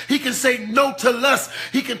empowerment. He can say no to lust.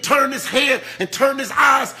 He can turn his head and turn his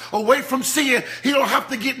eyes away from sin. He don't have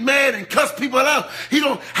to get mad and cuss people out. He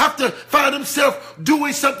don't have to find himself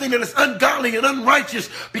doing something that is ungodly and unrighteous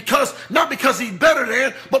not because he's better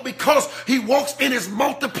than, but because he walks in his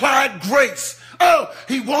multiplied grace. Oh,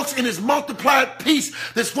 he walks in his multiplied peace.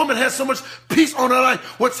 This woman has so much peace on her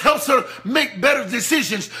life, which helps her make better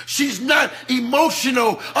decisions. She's not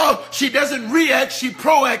emotional. Oh, she doesn't react, she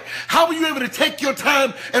proact. How were you able to take your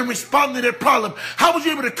time and respond to that problem? How were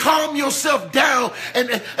you able to calm yourself down and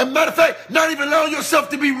matter of fact, not even allow yourself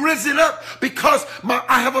to be risen up because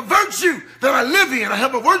I have a virtue that I live in. I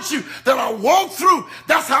have a virtue that I walk through.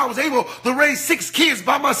 That's how I was able to raise 6 kids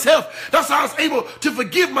by myself. That's how I was able to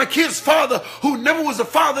forgive my kid's father who never was a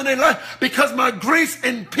father in their life because my grace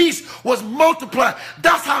and peace was multiplied.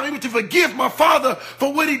 That's how I'm able to forgive my father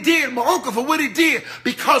for what he did, my uncle for what he did,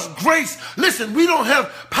 because grace. Listen, we don't have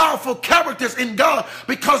powerful characters in God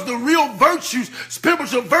because the real virtues,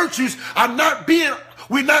 spiritual virtues,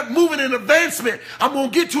 we're not moving in advancement. I'm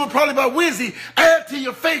going to get to it probably by Wednesday. Add to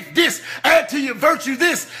your faith this. Add to your virtue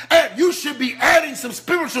this. You should be adding some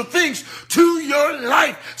spiritual things to your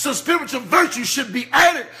life. Some spiritual virtue should be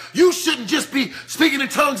added. You shouldn't just be speaking in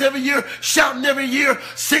tongues every year, shouting every year,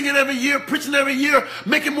 singing every year, preaching every year,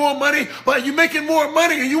 making more money. But you're making more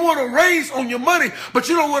money and you want to raise on your money, but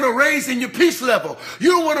you don't want to raise in your peace level. You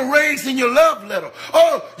don't want to raise in your love level.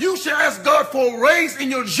 Oh, you should ask God for a raise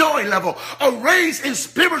in your joy level, a raise in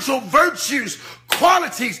spiritual virtues,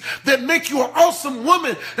 qualities that make you an awesome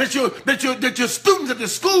woman, that your students at the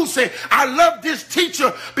school say, I love this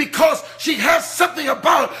teacher because she has something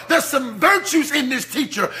about her. There's some virtues in this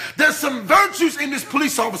teacher. There's some virtues in this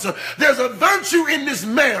police officer. There's a virtue in this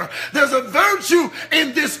mayor. There's a virtue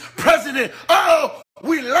in this president.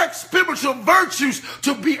 We lack spiritual spiritual virtues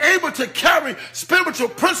to be able to carry spiritual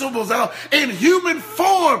principles out in human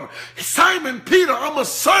form. Simon Peter, I'm a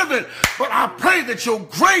servant, but I pray that your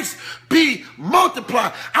grace be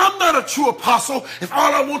multiplied. I'm not a true apostle if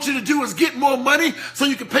all I want you to do is get more money so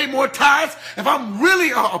you can pay more tithes. If I'm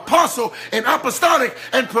really an apostle and apostolic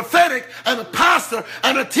and prophetic and a pastor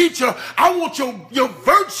and a teacher, I want your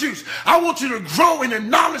virtues. I want you to grow in the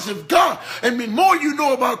knowledge of God. And the more you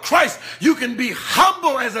know about Christ, you can be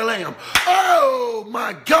humble as a lamb. Oh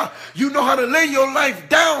my God. You know how to lay your life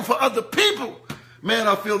down for other people. Man,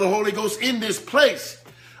 I feel the Holy Ghost in this place.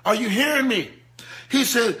 Are you hearing me? He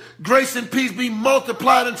said, grace and peace be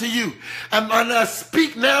multiplied unto you. And I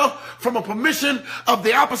speak now from a permission of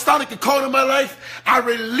the apostolic call in my life. I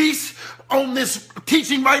release on this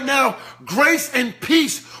teaching right now, grace and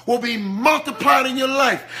peace will be multiplied in your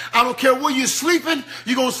life. I don't care where you're sleeping,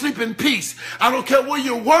 you're going to sleep in peace. I don't care where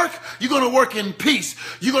you work, you're going to work in peace.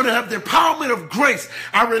 You're going to have the empowerment of grace.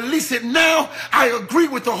 I release it now. I agree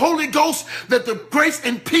with the Holy Ghost that the grace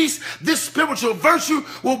and peace, this spiritual virtue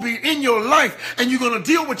will be in your life. And you're going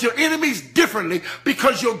to deal with your enemies differently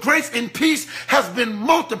because your grace and peace has been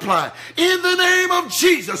multiplied. In the name of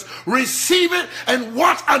Jesus, receive it and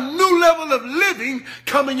watch a new level of living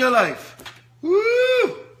come in your life.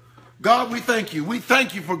 Woo! God, we thank you. We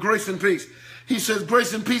thank you for grace and peace. He says,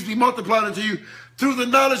 grace and peace be multiplied unto you through the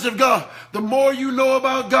knowledge of God. The more you know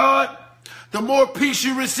about God, the more peace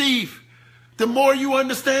you receive. The more you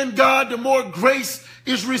understand God, the more grace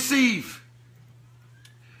is received.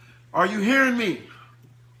 Are you hearing me?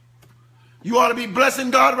 You ought to be blessing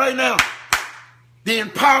God right now. The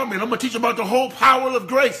empowerment. I'm going to teach about the whole power of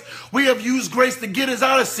grace. We have used grace to get us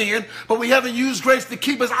out of sin, but we haven't used grace to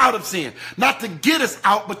keep us out of sin. Not to get us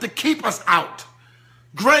out, but to keep us out.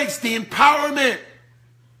 Grace, the empowerment.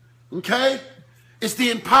 Okay? It's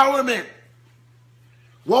the empowerment.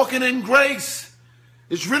 Walking in grace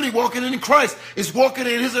is really walking in Christ. It's walking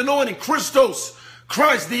in his anointing. Christos.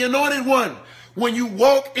 Christ, the anointed one. When you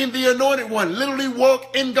walk in the anointed one, literally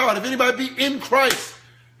walk in God. If anybody be in Christ,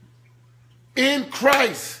 in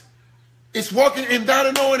Christ, it's walking in that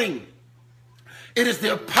anointing. It is the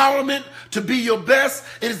empowerment to be your best.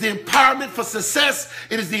 It is the empowerment for success.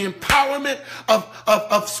 It is the empowerment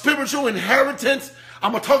of spiritual inheritance.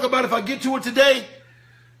 I'm going to talk about it if I get to it today.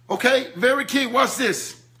 Okay, very key. Watch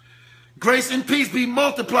this. Grace and peace be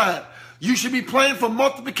multiplied. You should be praying for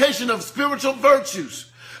multiplication of spiritual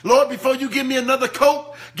virtues. Lord, before you give me another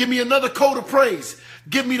coat, give me another coat of praise.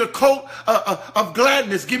 Give me the coat of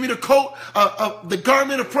gladness. Give me the coat of the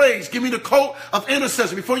garment of praise. Give me the coat of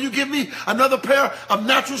intercession. Before you give me another pair of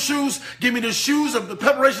natural shoes, give me the shoes of the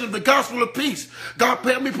preparation of the gospel of peace. God,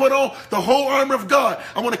 let me put on the whole armor of God.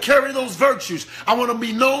 I want to carry those virtues. I want to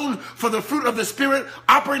be known for the fruit of the Spirit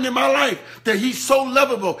operating in my life. That he's so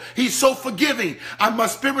lovable. He's so forgiving. My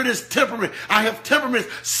spirit is temperate. I have temperament,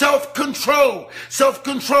 self-control.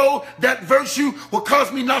 Self-control, that virtue will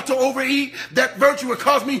cause me not to overeat. That virtue will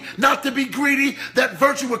cause me not to be greedy. That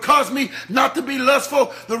virtue will cause me not to be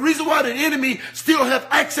lustful. The reason why the enemy still have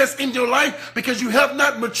access in your life, because you have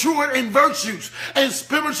not matured in virtues and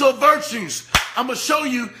spiritual virtues. I'm going to show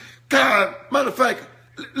you, God, matter of fact,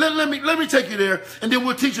 let me take you there, and then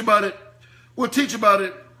we'll teach about it. We'll teach about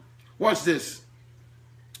it. Watch this.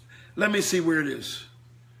 Let me see where it is.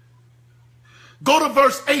 Go to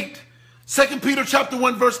verse 8. 2 Peter chapter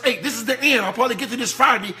 1 verse 8. This is the end. I'll probably get to this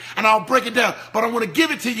Friday and I'll break it down. But I want to give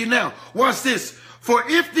it to you now. Watch this. For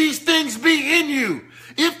if these things be in you,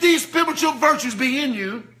 if these spiritual virtues be in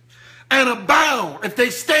you and abound, if they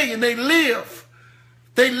stay and they live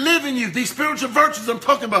in you, these spiritual virtues I'm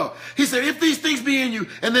talking about. He said, if these things be in you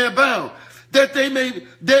and they abound, that they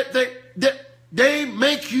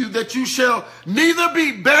make you that you shall neither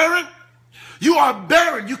be barren. You are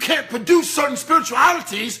barren. You can't produce certain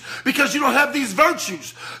spiritualities because you don't have these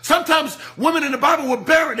virtues. Sometimes women in the Bible were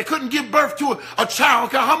barren. They couldn't give birth to a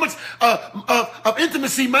child. How much of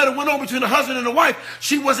intimacy might have went on between the husband and the wife?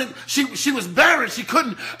 She was barren. She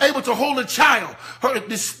couldn't able to hold a child.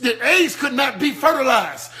 The eggs could not be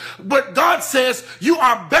fertilized. But God says you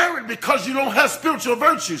are barren because you don't have spiritual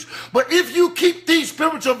virtues. But if you keep these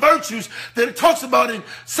spiritual virtues that it talks about in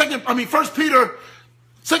 2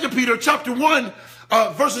 Peter chapter 1,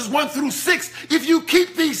 verses 1 through 6. If you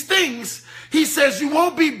keep these things, he says you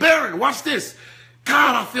won't be barren. Watch this.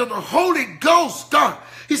 God, I feel the Holy Ghost. God.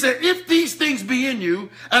 He said, if these things be in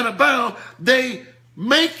you and abound, they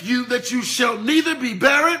make you that you shall neither be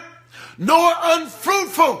barren nor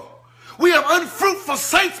unfruitful. We have unfruitful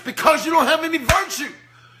saints because you don't have any virtue.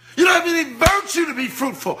 You don't have any virtue to be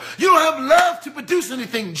fruitful. You don't have love to produce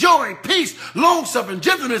anything. Joy, peace, long-suffering,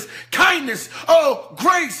 gentleness, kindness,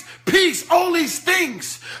 grace, peace, all these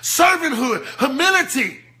things. Servanthood,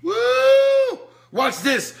 humility. Woo! Watch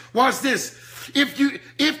this. Watch this.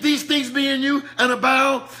 If these things be in you and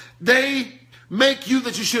abound, they make you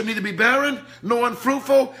that you should neither be barren nor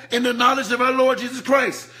unfruitful in the knowledge of our Lord Jesus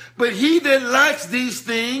Christ. But he that lacks these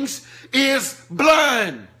things is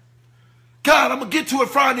blind. God, I'm going to get to it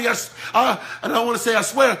Friday, and I don't want to say I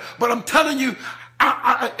swear, but I'm telling you,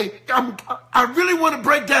 I really want to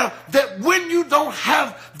break down that when you don't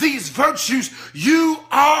have these virtues, you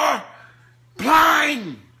are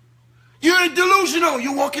blind. You're delusional.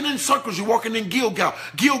 You're walking in circles. You're walking in Gilgal.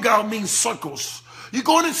 Gilgal means circles. You're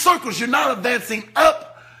going in circles. You're not advancing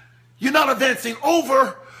up. You're not advancing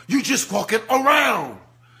over. You're just walking around.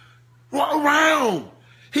 Around.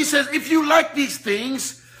 He says, if you like these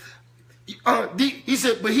things, he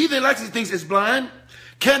said, but he that likes these things is blind,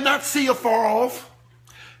 cannot see afar off,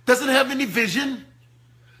 doesn't have any vision.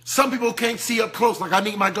 Some people can't see up close, like I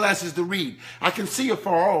need my glasses to read. I can see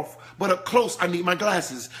afar off, but up close I need my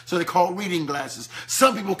glasses. So they're called reading glasses.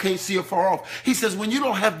 Some people can't see afar off. He says, when you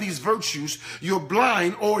don't have these virtues, you're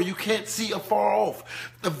blind or you can't see afar off.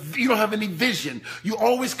 You don't have any vision. You're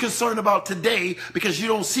always concerned about today because you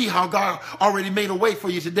don't see how God already made a way for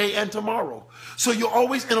you today and tomorrow. So you're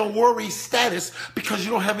always in a worry status because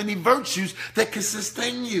you don't have any virtues that can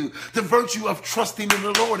sustain you. The virtue of trusting in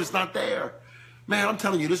the Lord is not there. Man, I'm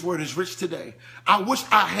telling you, this word is rich today. I wish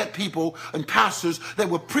I had people and pastors that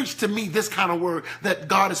would preach to me this kind of word that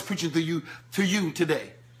God is preaching to you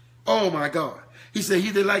today. Oh my God. He said, he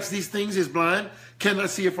that likes these things is blind, cannot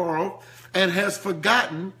see afar off, and has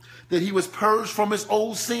forgotten that he was purged from his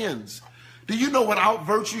old sins. Do you know without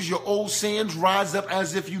virtues, your old sins rise up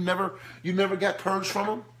as if you never got purged from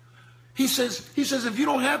them? He says, if you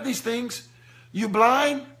don't have these things, you're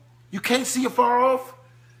blind, you can't see afar off,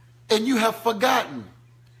 and you have forgotten.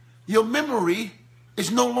 Your memory is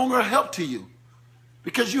no longer a help to you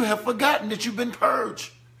because you have forgotten that you've been purged.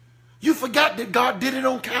 You forgot that God did it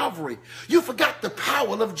on Calvary. You forgot the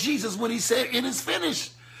power of Jesus when he said it is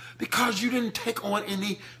finished because you didn't take on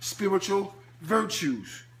any spiritual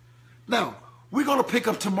virtues. Now, we're going to pick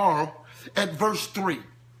up tomorrow at verse 3.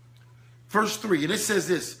 Verse 3, and it says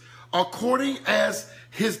this, according as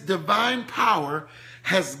his divine power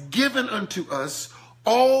has given unto us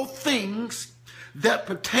all things that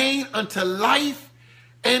pertain unto life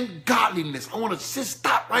and godliness. I want to just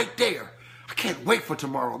stop right there. I can't wait for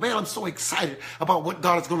tomorrow. Man, I'm so excited about what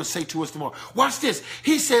God is going to say to us tomorrow. Watch this.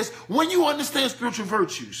 He says, when you understand spiritual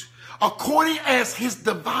virtues, according as his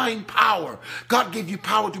divine power, God gave you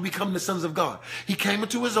power to become the sons of God. He came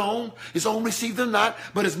into his own received him not,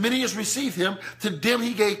 but as many as received him, to them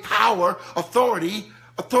he gave power, authority.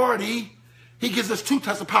 He gives us two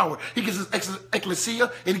types of power. He gives us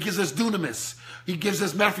ecclesia and he gives us dunamis. He gives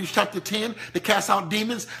us Matthew chapter 10 to cast out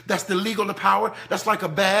demons. That's the legal power. That's like a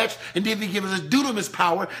badge. And then he gives us dunamis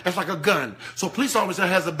power. That's like a gun. So a police officer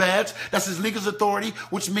has a badge. That's his legal authority,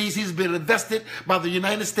 which means he's been invested by the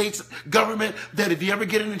United States government that if you ever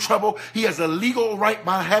get in trouble, he has a legal right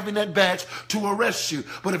by having that badge to arrest you.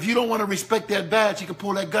 But if you don't want to respect that badge, he can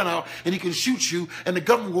pull that gun out and he can shoot you and the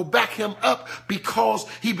government will back him up because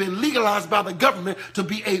he's been legalized by the government to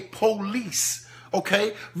be a police.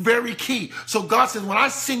 Okay, very key. So God says, when I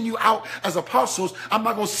send you out as apostles, I'm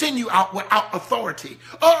not going to send you out without authority.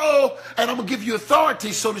 And I'm going to give you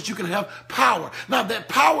authority so that you can have power. Now that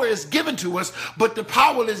power is given to us, but the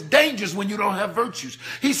power is dangerous when you don't have virtues.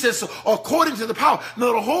 He says, so according to the power.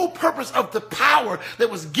 Now the whole purpose of the power that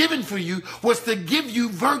was given for you was to give you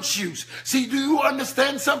virtues. See, do you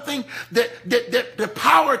understand something? That the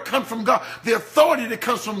power comes from God. The authority that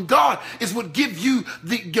comes from God is what gives you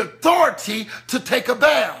the authority to take a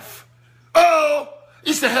bath.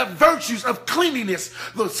 It's to have virtues of cleanliness.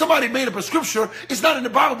 Look, somebody made up a scripture. It's not in the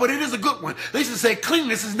Bible, but it is a good one. They used to say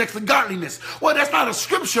cleanliness is next to godliness. Well, that's not a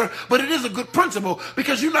scripture, but it is a good principle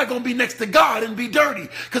because you're not going to be next to God and be dirty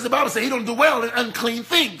because the Bible says he don't dwell in unclean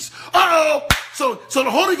things. So the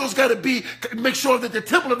Holy Ghost got to make sure that the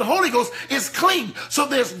temple of the Holy Ghost is clean. So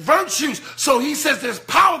there's virtues. So he says there's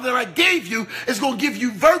power that I gave you is going to give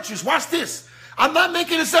you virtues. Watch this. I'm not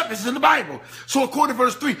making this up. This is in the Bible. So according to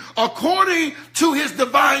verse 3, according to his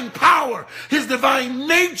divine power, his divine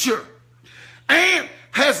nature, and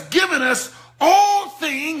has given us all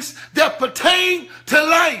things that pertain to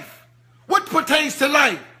life. What pertains to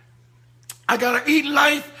life? I got to eat in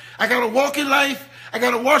life. I got to walk in life. I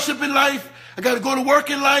got to worship in life. I got to go to work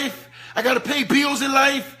in life. I got to pay bills in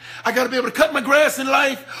life. I got to be able to cut my grass in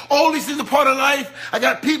life. All these things are part of life. I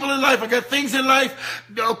got people in life. I got things in life.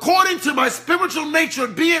 According to my spiritual nature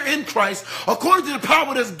being in Christ, according to the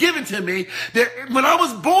power that's given to me, that when I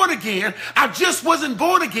was born again, I just wasn't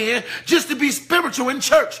born again just to be spiritual in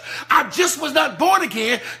church. I just was not born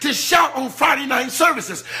again to shout on Friday night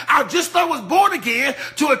services. I was born again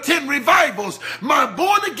to attend revivals. My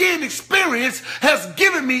born again experience has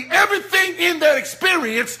given me everything in that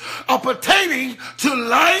experience pertaining to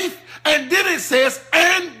life, and then it says,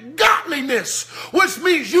 and godliness, which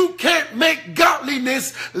means you can't make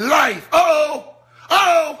godliness life.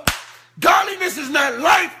 Godliness is not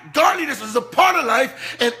life. Godliness is a part of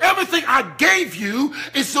life, and everything I gave you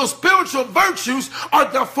is those spiritual virtues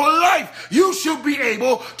are there for life. You should be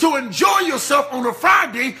able to enjoy yourself on a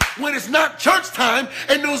Friday when it's not church time,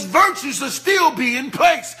 and those virtues should still be in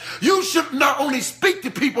place. You should not only speak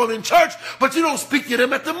to people in church, but you don't speak to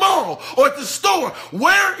them at the mall or at the store.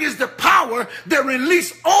 Where is the power that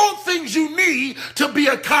release all things you need to be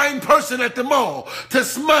a kind person at the mall, to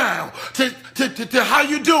smile, to how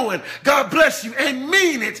you doing, God bless you, and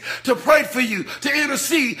mean it, to pray for you, to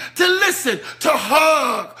intercede, to listen, to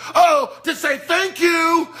hug, to say thank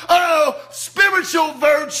you, spiritual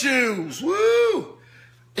virtues. Woo!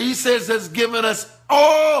 He says has given us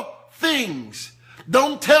all things.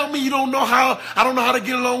 Don't tell me you don't know how, I don't know how to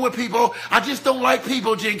get along with people. I just don't like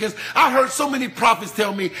people, Jenkins. I heard so many prophets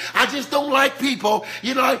tell me, I just don't like people.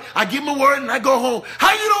 You know, I give them a word and I go home.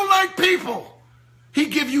 How you don't like people? He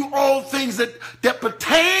give you all things that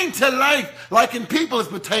pertain to life, like in people is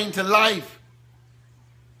pertain to life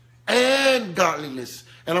and godliness.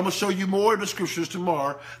 And I'm going to show you more of the scriptures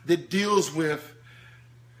tomorrow that deals with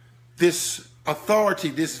this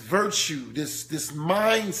authority, this virtue, this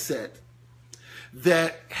mindset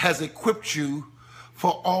that has equipped you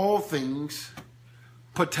for all things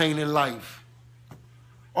pertaining life.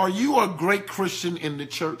 Are you a great Christian in the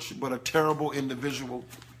church, but a terrible individual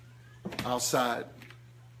outside?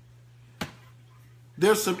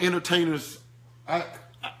 There's some entertainers.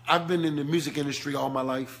 I've been in the music industry all my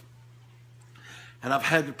life, and I've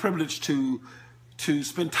had the privilege to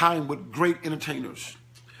spend time with great entertainers.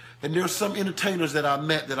 And there's some entertainers that I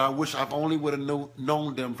met that I wish I've only would have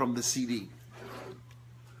known them from the CD.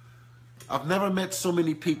 I've never met so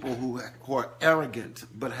many people who are arrogant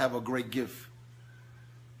but have a great gift.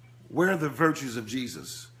 Where are the virtues of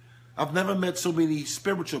Jesus? I've never met so many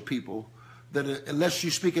spiritual people that unless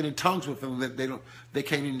you're speaking in tongues with them, that they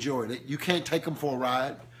can't enjoy it. You can't take them for a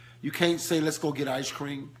ride. You can't say, let's go get ice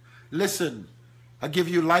cream. Listen, I give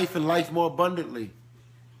you life and life more abundantly.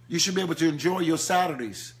 You should be able to enjoy your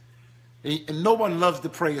Saturdays. And no one loves to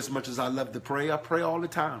pray as much as I love to pray. I pray all the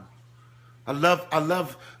time. I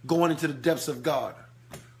love going into the depths of God.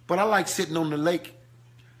 But I like sitting on the lake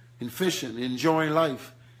and fishing, and enjoying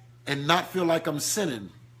life, and not feel like I'm sinning,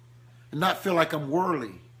 and not feel like I'm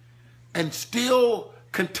worldly, and still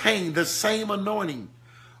contain the same anointing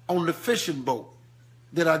on the fishing boat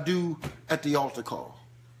that I do at the altar call.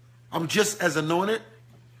 I'm just as anointed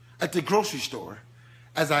at the grocery store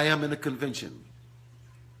as I am in a convention.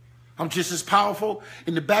 I'm just as powerful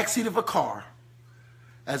in the backseat of a car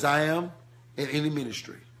as I am in any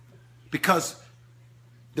ministry. Because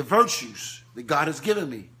the virtues that God has given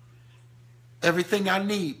me, everything I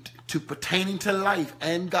need to pertaining to life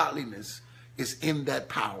and godliness is in that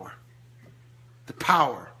power. The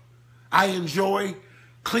power. I enjoy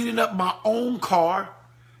cleaning up my own car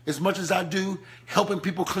as much as I do helping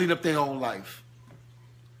people clean up their own life.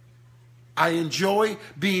 I enjoy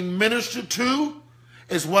being ministered to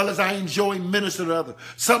as well as I enjoy ministering to others.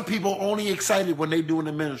 Some people are only excited when they're doing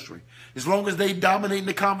the ministry. As long as they dominating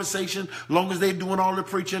the conversation, as long as they're doing all the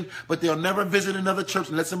preaching, but they'll never visit another church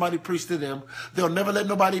and let somebody preach to them. They'll never let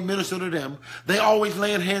nobody minister to them. They always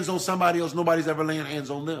laying hands on somebody else. Nobody's ever laying hands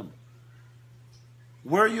on them.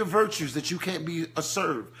 Where are your virtues that you can't be a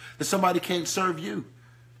serve, that somebody can't serve you,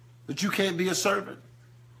 that you can't be a servant?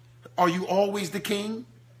 Are you always the king?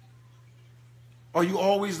 Are you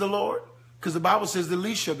always the Lord? Because the Bible says the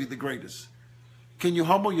least shall be the greatest. Can you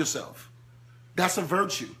humble yourself? That's a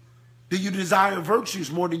virtue. Do you desire virtues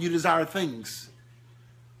more than you desire things?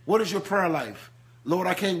 What is your prayer life? Lord,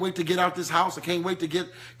 I can't wait to get out this house. I can't wait to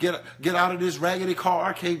get out of this raggedy car.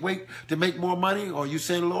 I can't wait to make more money. Or you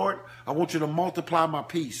saying, Lord, I want you to multiply my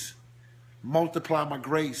peace, multiply my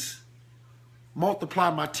grace, multiply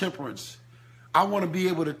my temperance. I want to be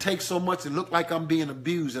able to take so much and look like I'm being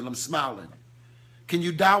abused and I'm smiling. Can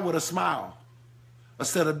you die with a smile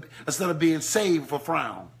instead of being saved with a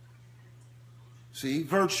frown? See,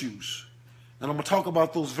 virtues. And I'm going to talk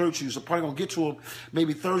about those virtues. I'm probably going to get to them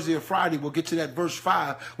maybe Thursday or Friday. We'll get to that verse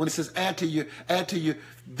 5 when it says add to your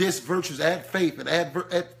this virtues, add faith, and add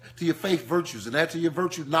to your faith virtues, and add to your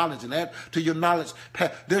virtue knowledge, and add to your knowledge.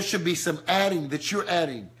 There should be some adding that you're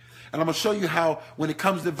adding. And I'm going to show you how when it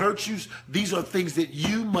comes to virtues, these are things that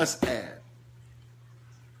you must add.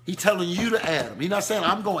 He's telling you to add them. He's not saying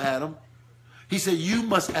I'm going to add them. He said you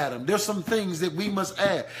must add them. There's some things that we must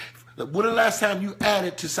add. When the last time you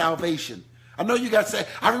added to salvation? I know you got saved.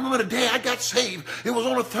 I remember the day I got saved. It was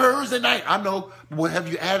on a Thursday night. I know. Well,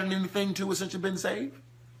 have you added anything to it since you've been saved?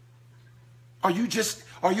 Are you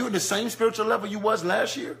in the same spiritual level you was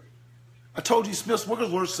last year? I told you Smith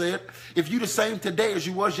Wigglesworth said, if you the same today as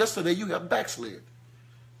you was yesterday, you have backslid.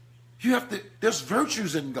 There's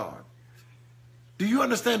virtues in God. Do you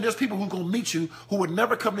understand there's people who are going to meet you who would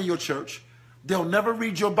never come to your church. They'll never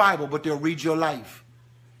read your Bible, but they'll read your life.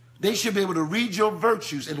 They should be able to read your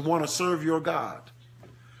virtues and want to serve your God.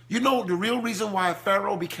 You know the real reason why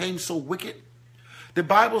Pharaoh became so wicked? The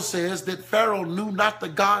Bible says that Pharaoh knew not the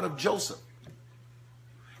God of Joseph.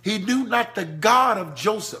 He knew not the God of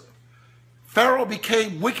Joseph. Pharaoh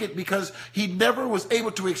became wicked because he never was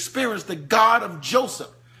able to experience the God of Joseph.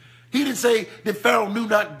 He didn't say that Pharaoh knew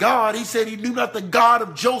not God. He said he knew not the God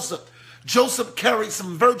of Joseph. Joseph carried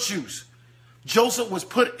some virtues. Joseph was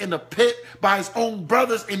put in a pit by his own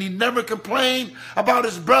brothers, and he never complained about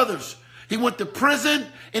his brothers. He went to prison,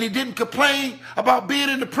 and he didn't complain about being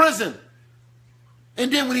in the prison.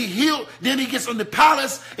 And then when he healed, then he gets in the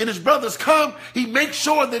palace, and his brothers come. He makes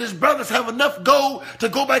sure that his brothers have enough gold to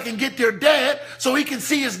go back and get their dad so he can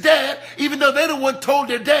see his dad, even though they the one told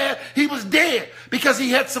their dad he was dead, because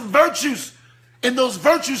he had some virtues. And those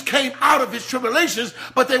virtues came out of his tribulations,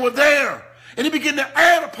 but they were there. And he began to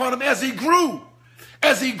add upon him as he grew.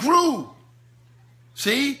 As he grew.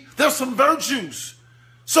 See, there's some virtues.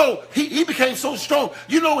 So he became so strong.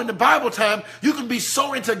 You know, in the Bible time, you can be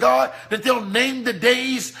so into God that they'll name the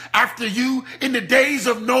days after you. In the days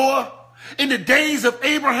of Noah, in the days of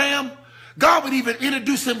Abraham, God would even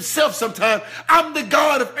introduce himself sometime. I'm the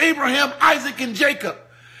God of Abraham, Isaac, and Jacob.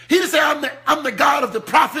 He didn't say I'm the God of the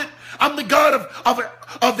prophet. I'm the God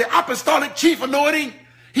of the apostolic chief anointing.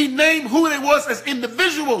 He named who they was as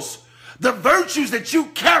individuals. The virtues that you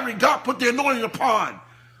carry, God put the anointing upon.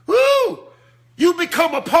 Woo! You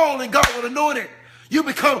become a Paul and God will anoint it. You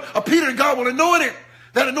become a Peter and God will anoint it.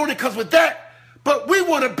 That anointing comes with that. But we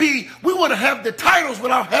want to have the titles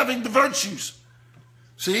without having the virtues.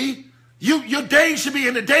 See? Your days should be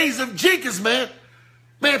in the days of Jenkins, man.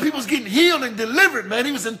 Man, people's getting healed and delivered, man.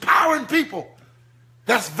 He was empowering people.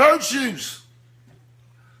 That's virtues.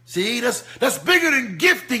 See, that's bigger than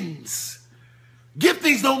giftings.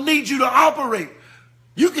 Giftings don't need you to operate.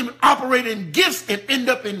 You can operate in gifts and end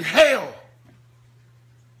up in hell.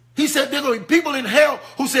 He said there are going to be people in hell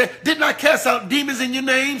who said, didn't I cast out demons in your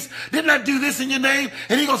names? Didn't I do this in your name?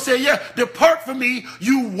 And he's going to say, yeah, depart from me,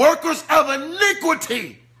 you workers of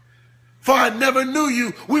iniquity. For I never knew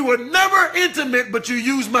you. We were never intimate, but you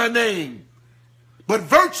used my name. But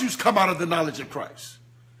virtues come out of the knowledge of Christ.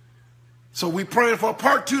 So we're praying for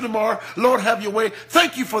part 2 tomorrow. Lord, have your way.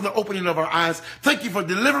 Thank you for the opening of our eyes. Thank you for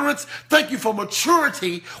deliverance. Thank you for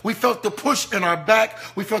maturity. We felt the push in our back.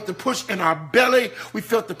 We felt the push in our belly. We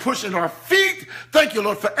felt the push in our feet. Thank you,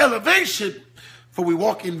 Lord, for elevation. For we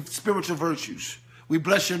walk in spiritual virtues. We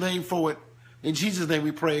bless your name for it. In Jesus' name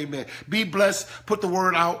we pray, amen. Be blessed. Put the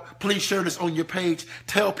word out. Please share this on your page.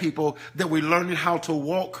 Tell people that we're learning how to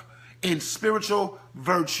walk in spiritual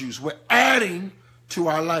virtues. We're adding to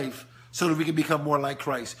our life so that we can become more like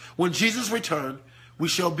Christ. When Jesus returns, we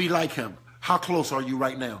shall be like him. How close are you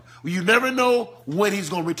right now? Well, you never know when he's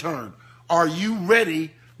going to return. Are you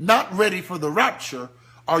ready, not ready for the rapture?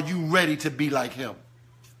 Are you ready to be like him?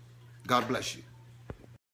 God bless you.